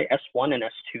specify S1 and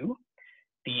S2,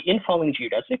 the infalling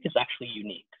geodesic is actually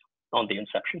unique on the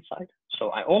inception side.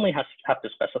 So I only have to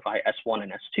specify S1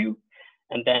 and S2,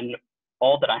 and then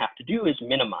all that I have to do is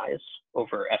minimize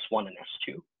over S1 and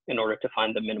S2 in order to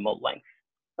find the minimal length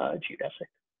geodesic.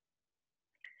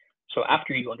 So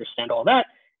after you understand all that,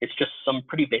 it's just some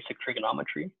pretty basic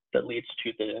trigonometry that leads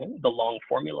to the long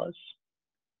formulas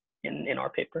in our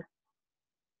paper.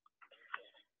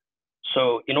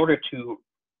 So in order to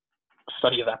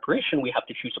study evaporation, we have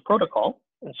to choose a protocol.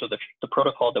 And so the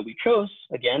protocol that we chose,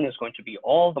 again, is going to be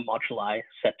all the moduli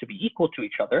set to be equal to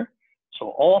each other. So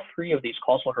all three of these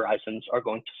causal horizons are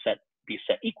going to be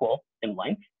set equal in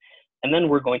length. And then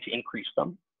we're going to increase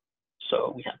them.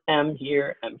 So we have M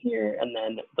here, and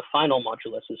then the final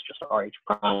modulus is just RH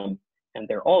prime, and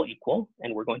they're all equal,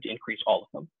 and we're going to increase all of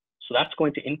them. So that's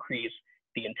going to increase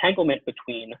the entanglement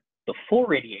between the full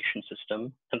radiation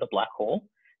system and the black hole.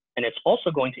 And it's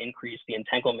also going to increase the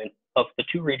entanglement of the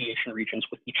two radiation regions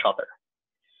with each other.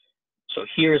 So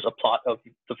here's a plot of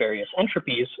the various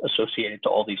entropies associated to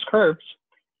all these curves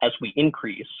as we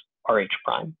increase RH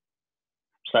prime.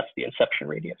 So that's the inception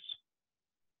radius.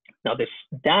 Now this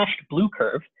dashed blue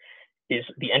curve is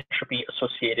the entropy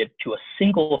associated to a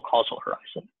single causal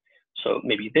horizon. So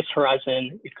maybe this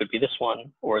horizon, it could be this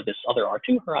one, or this other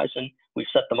R2 horizon, we've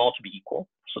set them all to be equal.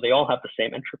 So they all have the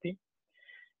same entropy.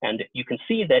 And you can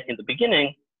see that in the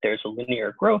beginning, there's a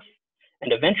linear growth,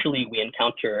 and eventually we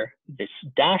encounter this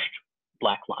dashed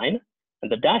black line,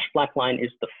 and the dashed black line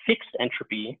is the fixed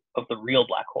entropy of the real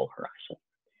black hole horizon.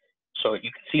 So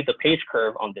you can see the page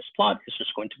curve on this plot is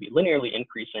just going to be linearly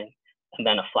increasing, and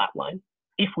then a flat line,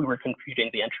 if we were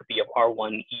computing the entropy of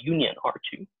R1 union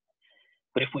R2.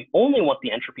 But if we only want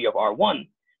the entropy of R1,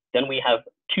 then we have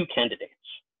two candidates.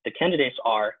 The candidates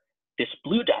are this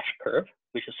blue dashed curve,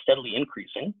 which is steadily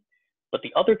increasing, but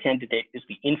the other candidate is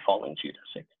the infalling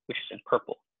geodesic, which is in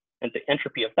purple. And the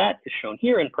entropy of that is shown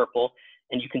here in purple,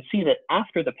 and you can see that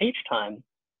after the page time,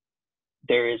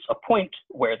 there is a point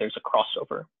where there's a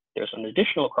crossover. There's an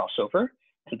additional crossover,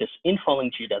 and this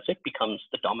infalling geodesic becomes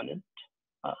the dominant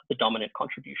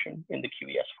contribution in the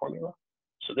QES formula.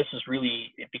 So this is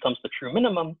really, it becomes the true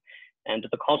minimum, and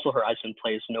the causal horizon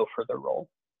plays no further role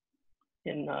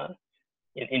in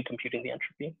computing the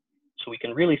entropy. So we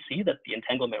can really see that the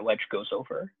entanglement wedge goes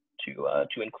over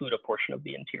to include a portion of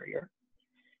the interior.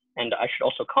 And I should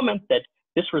also comment that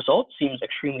this result seems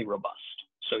extremely robust.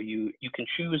 So you can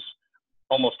choose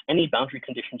almost any boundary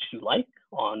conditions you like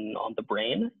on the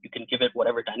brane. You can give it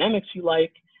whatever dynamics you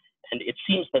like, and it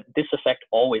seems that this effect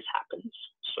always happens.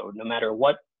 So no matter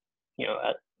what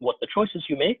the choices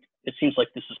you make, it seems like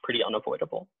this is pretty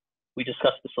unavoidable. We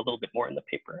discussed this a little bit more in the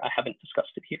paper. I haven't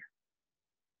discussed it here.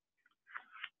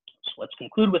 So let's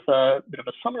conclude with a bit of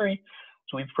a summary.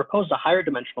 So we've proposed a higher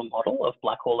dimensional model of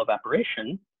black hole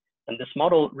evaporation, and this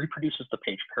model reproduces the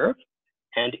page curve,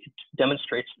 and it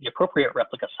demonstrates the appropriate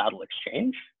replica saddle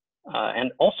exchange,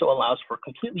 and also allows for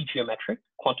completely geometric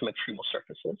quantum extremal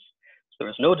surfaces. So there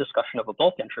was no discussion of a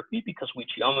bulk entropy because we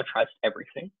geometrized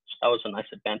everything. So that was a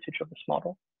nice advantage of this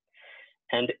model.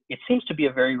 And it seems to be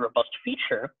a very robust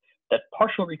feature that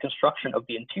partial reconstruction of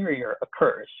the interior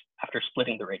occurs after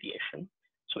splitting the radiation.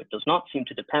 So it does not seem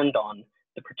to depend on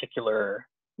the particulars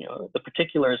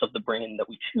of the brane that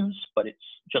we choose, but it's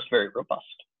just very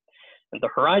robust. And the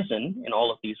horizon in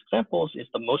all of these examples is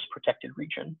the most protected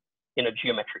region in a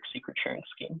geometric secret sharing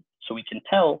scheme. So we can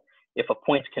tell if a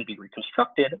point can be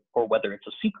reconstructed or whether it's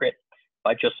a secret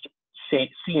by just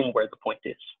seeing where the point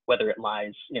is, whether it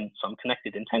lies in some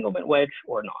connected entanglement wedge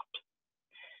or not.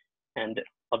 And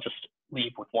I'll just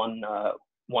leave with one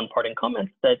parting comment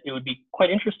that it would be quite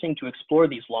interesting to explore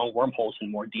these long wormholes in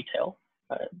more detail.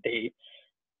 It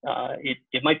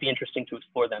might be interesting to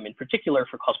explore them in particular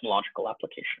for cosmological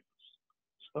applications.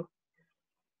 So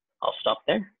I'll stop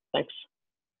there. Thanks.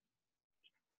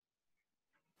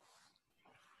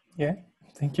 Yeah,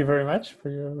 thank you very much for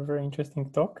your very interesting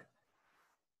talk.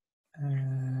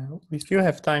 We still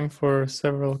have time for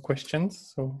several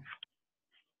questions, so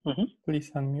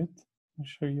please unmute and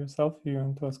show yourself if you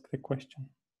want to ask the question.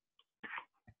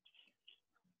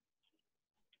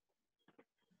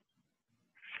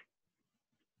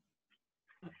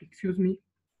 Excuse me.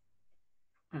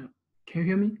 Can you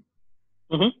hear me?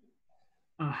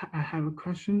 I have a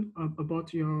question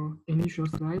about your initial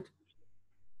slide.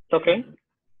 Okay.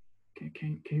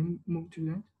 Can you move to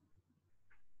that?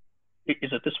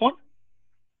 Is it this one?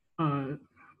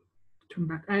 Turn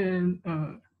back and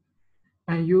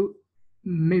you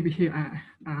maybe here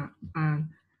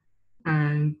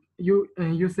and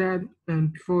you said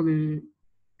before the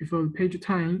page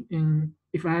time, in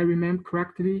if I remember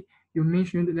correctly, you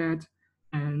mentioned that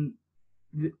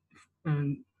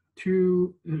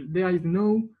there is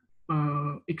no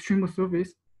extremal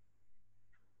surface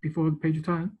before the page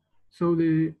time, so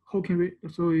the Hawking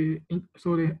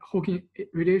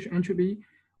radiation entropy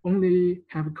only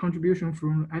have a contribution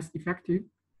from S effective,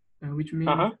 which means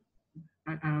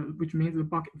the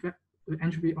Buck effect, the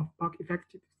entropy of Buck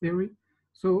effective theory.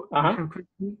 So I have a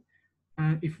question: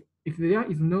 if there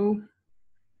is no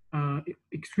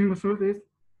extremal surface,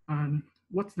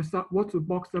 what's the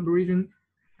Buck subregion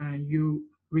you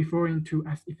referring to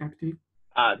as effective?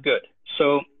 Good.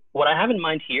 So what I have in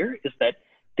mind here is that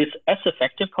this S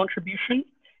effective contribution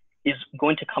is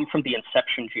going to come from the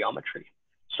inception geometry.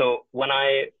 So when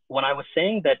I was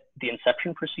saying that the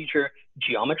inception procedure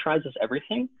geometrizes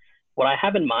everything, what I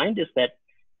have in mind is that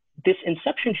this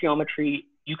inception geometry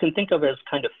you can think of as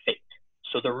kind of fake.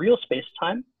 So the real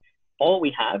space-time, all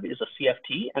we have is a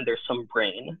CFT and there's some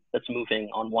brane that's moving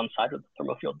on one side of the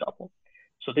thermal field double.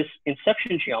 So this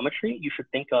inception geometry you should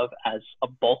think of as a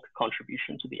bulk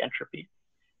contribution to the entropy.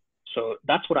 So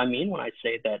that's what I mean when I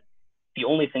say that the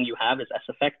only thing you have is S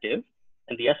effective,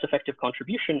 and the S effective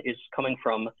contribution is coming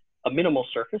from a minimal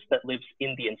surface that lives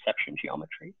in the inception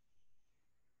geometry.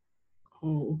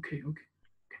 Oh, okay.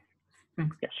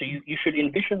 Thanks. Yeah, so you should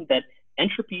envision that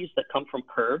entropies that come from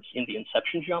curves in the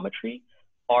inception geometry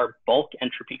are bulk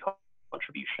entropy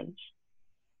contributions.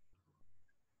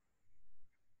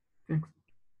 Thanks.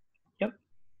 Yep.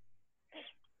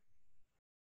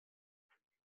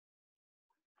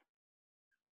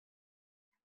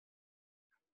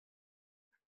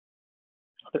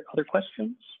 Other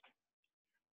questions?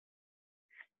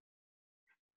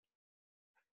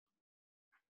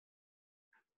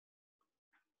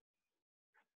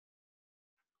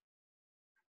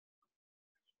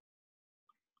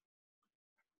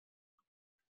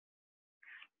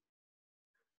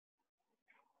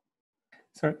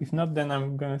 So if not, then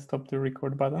I'm going to stop the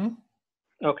record button.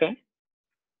 Okay.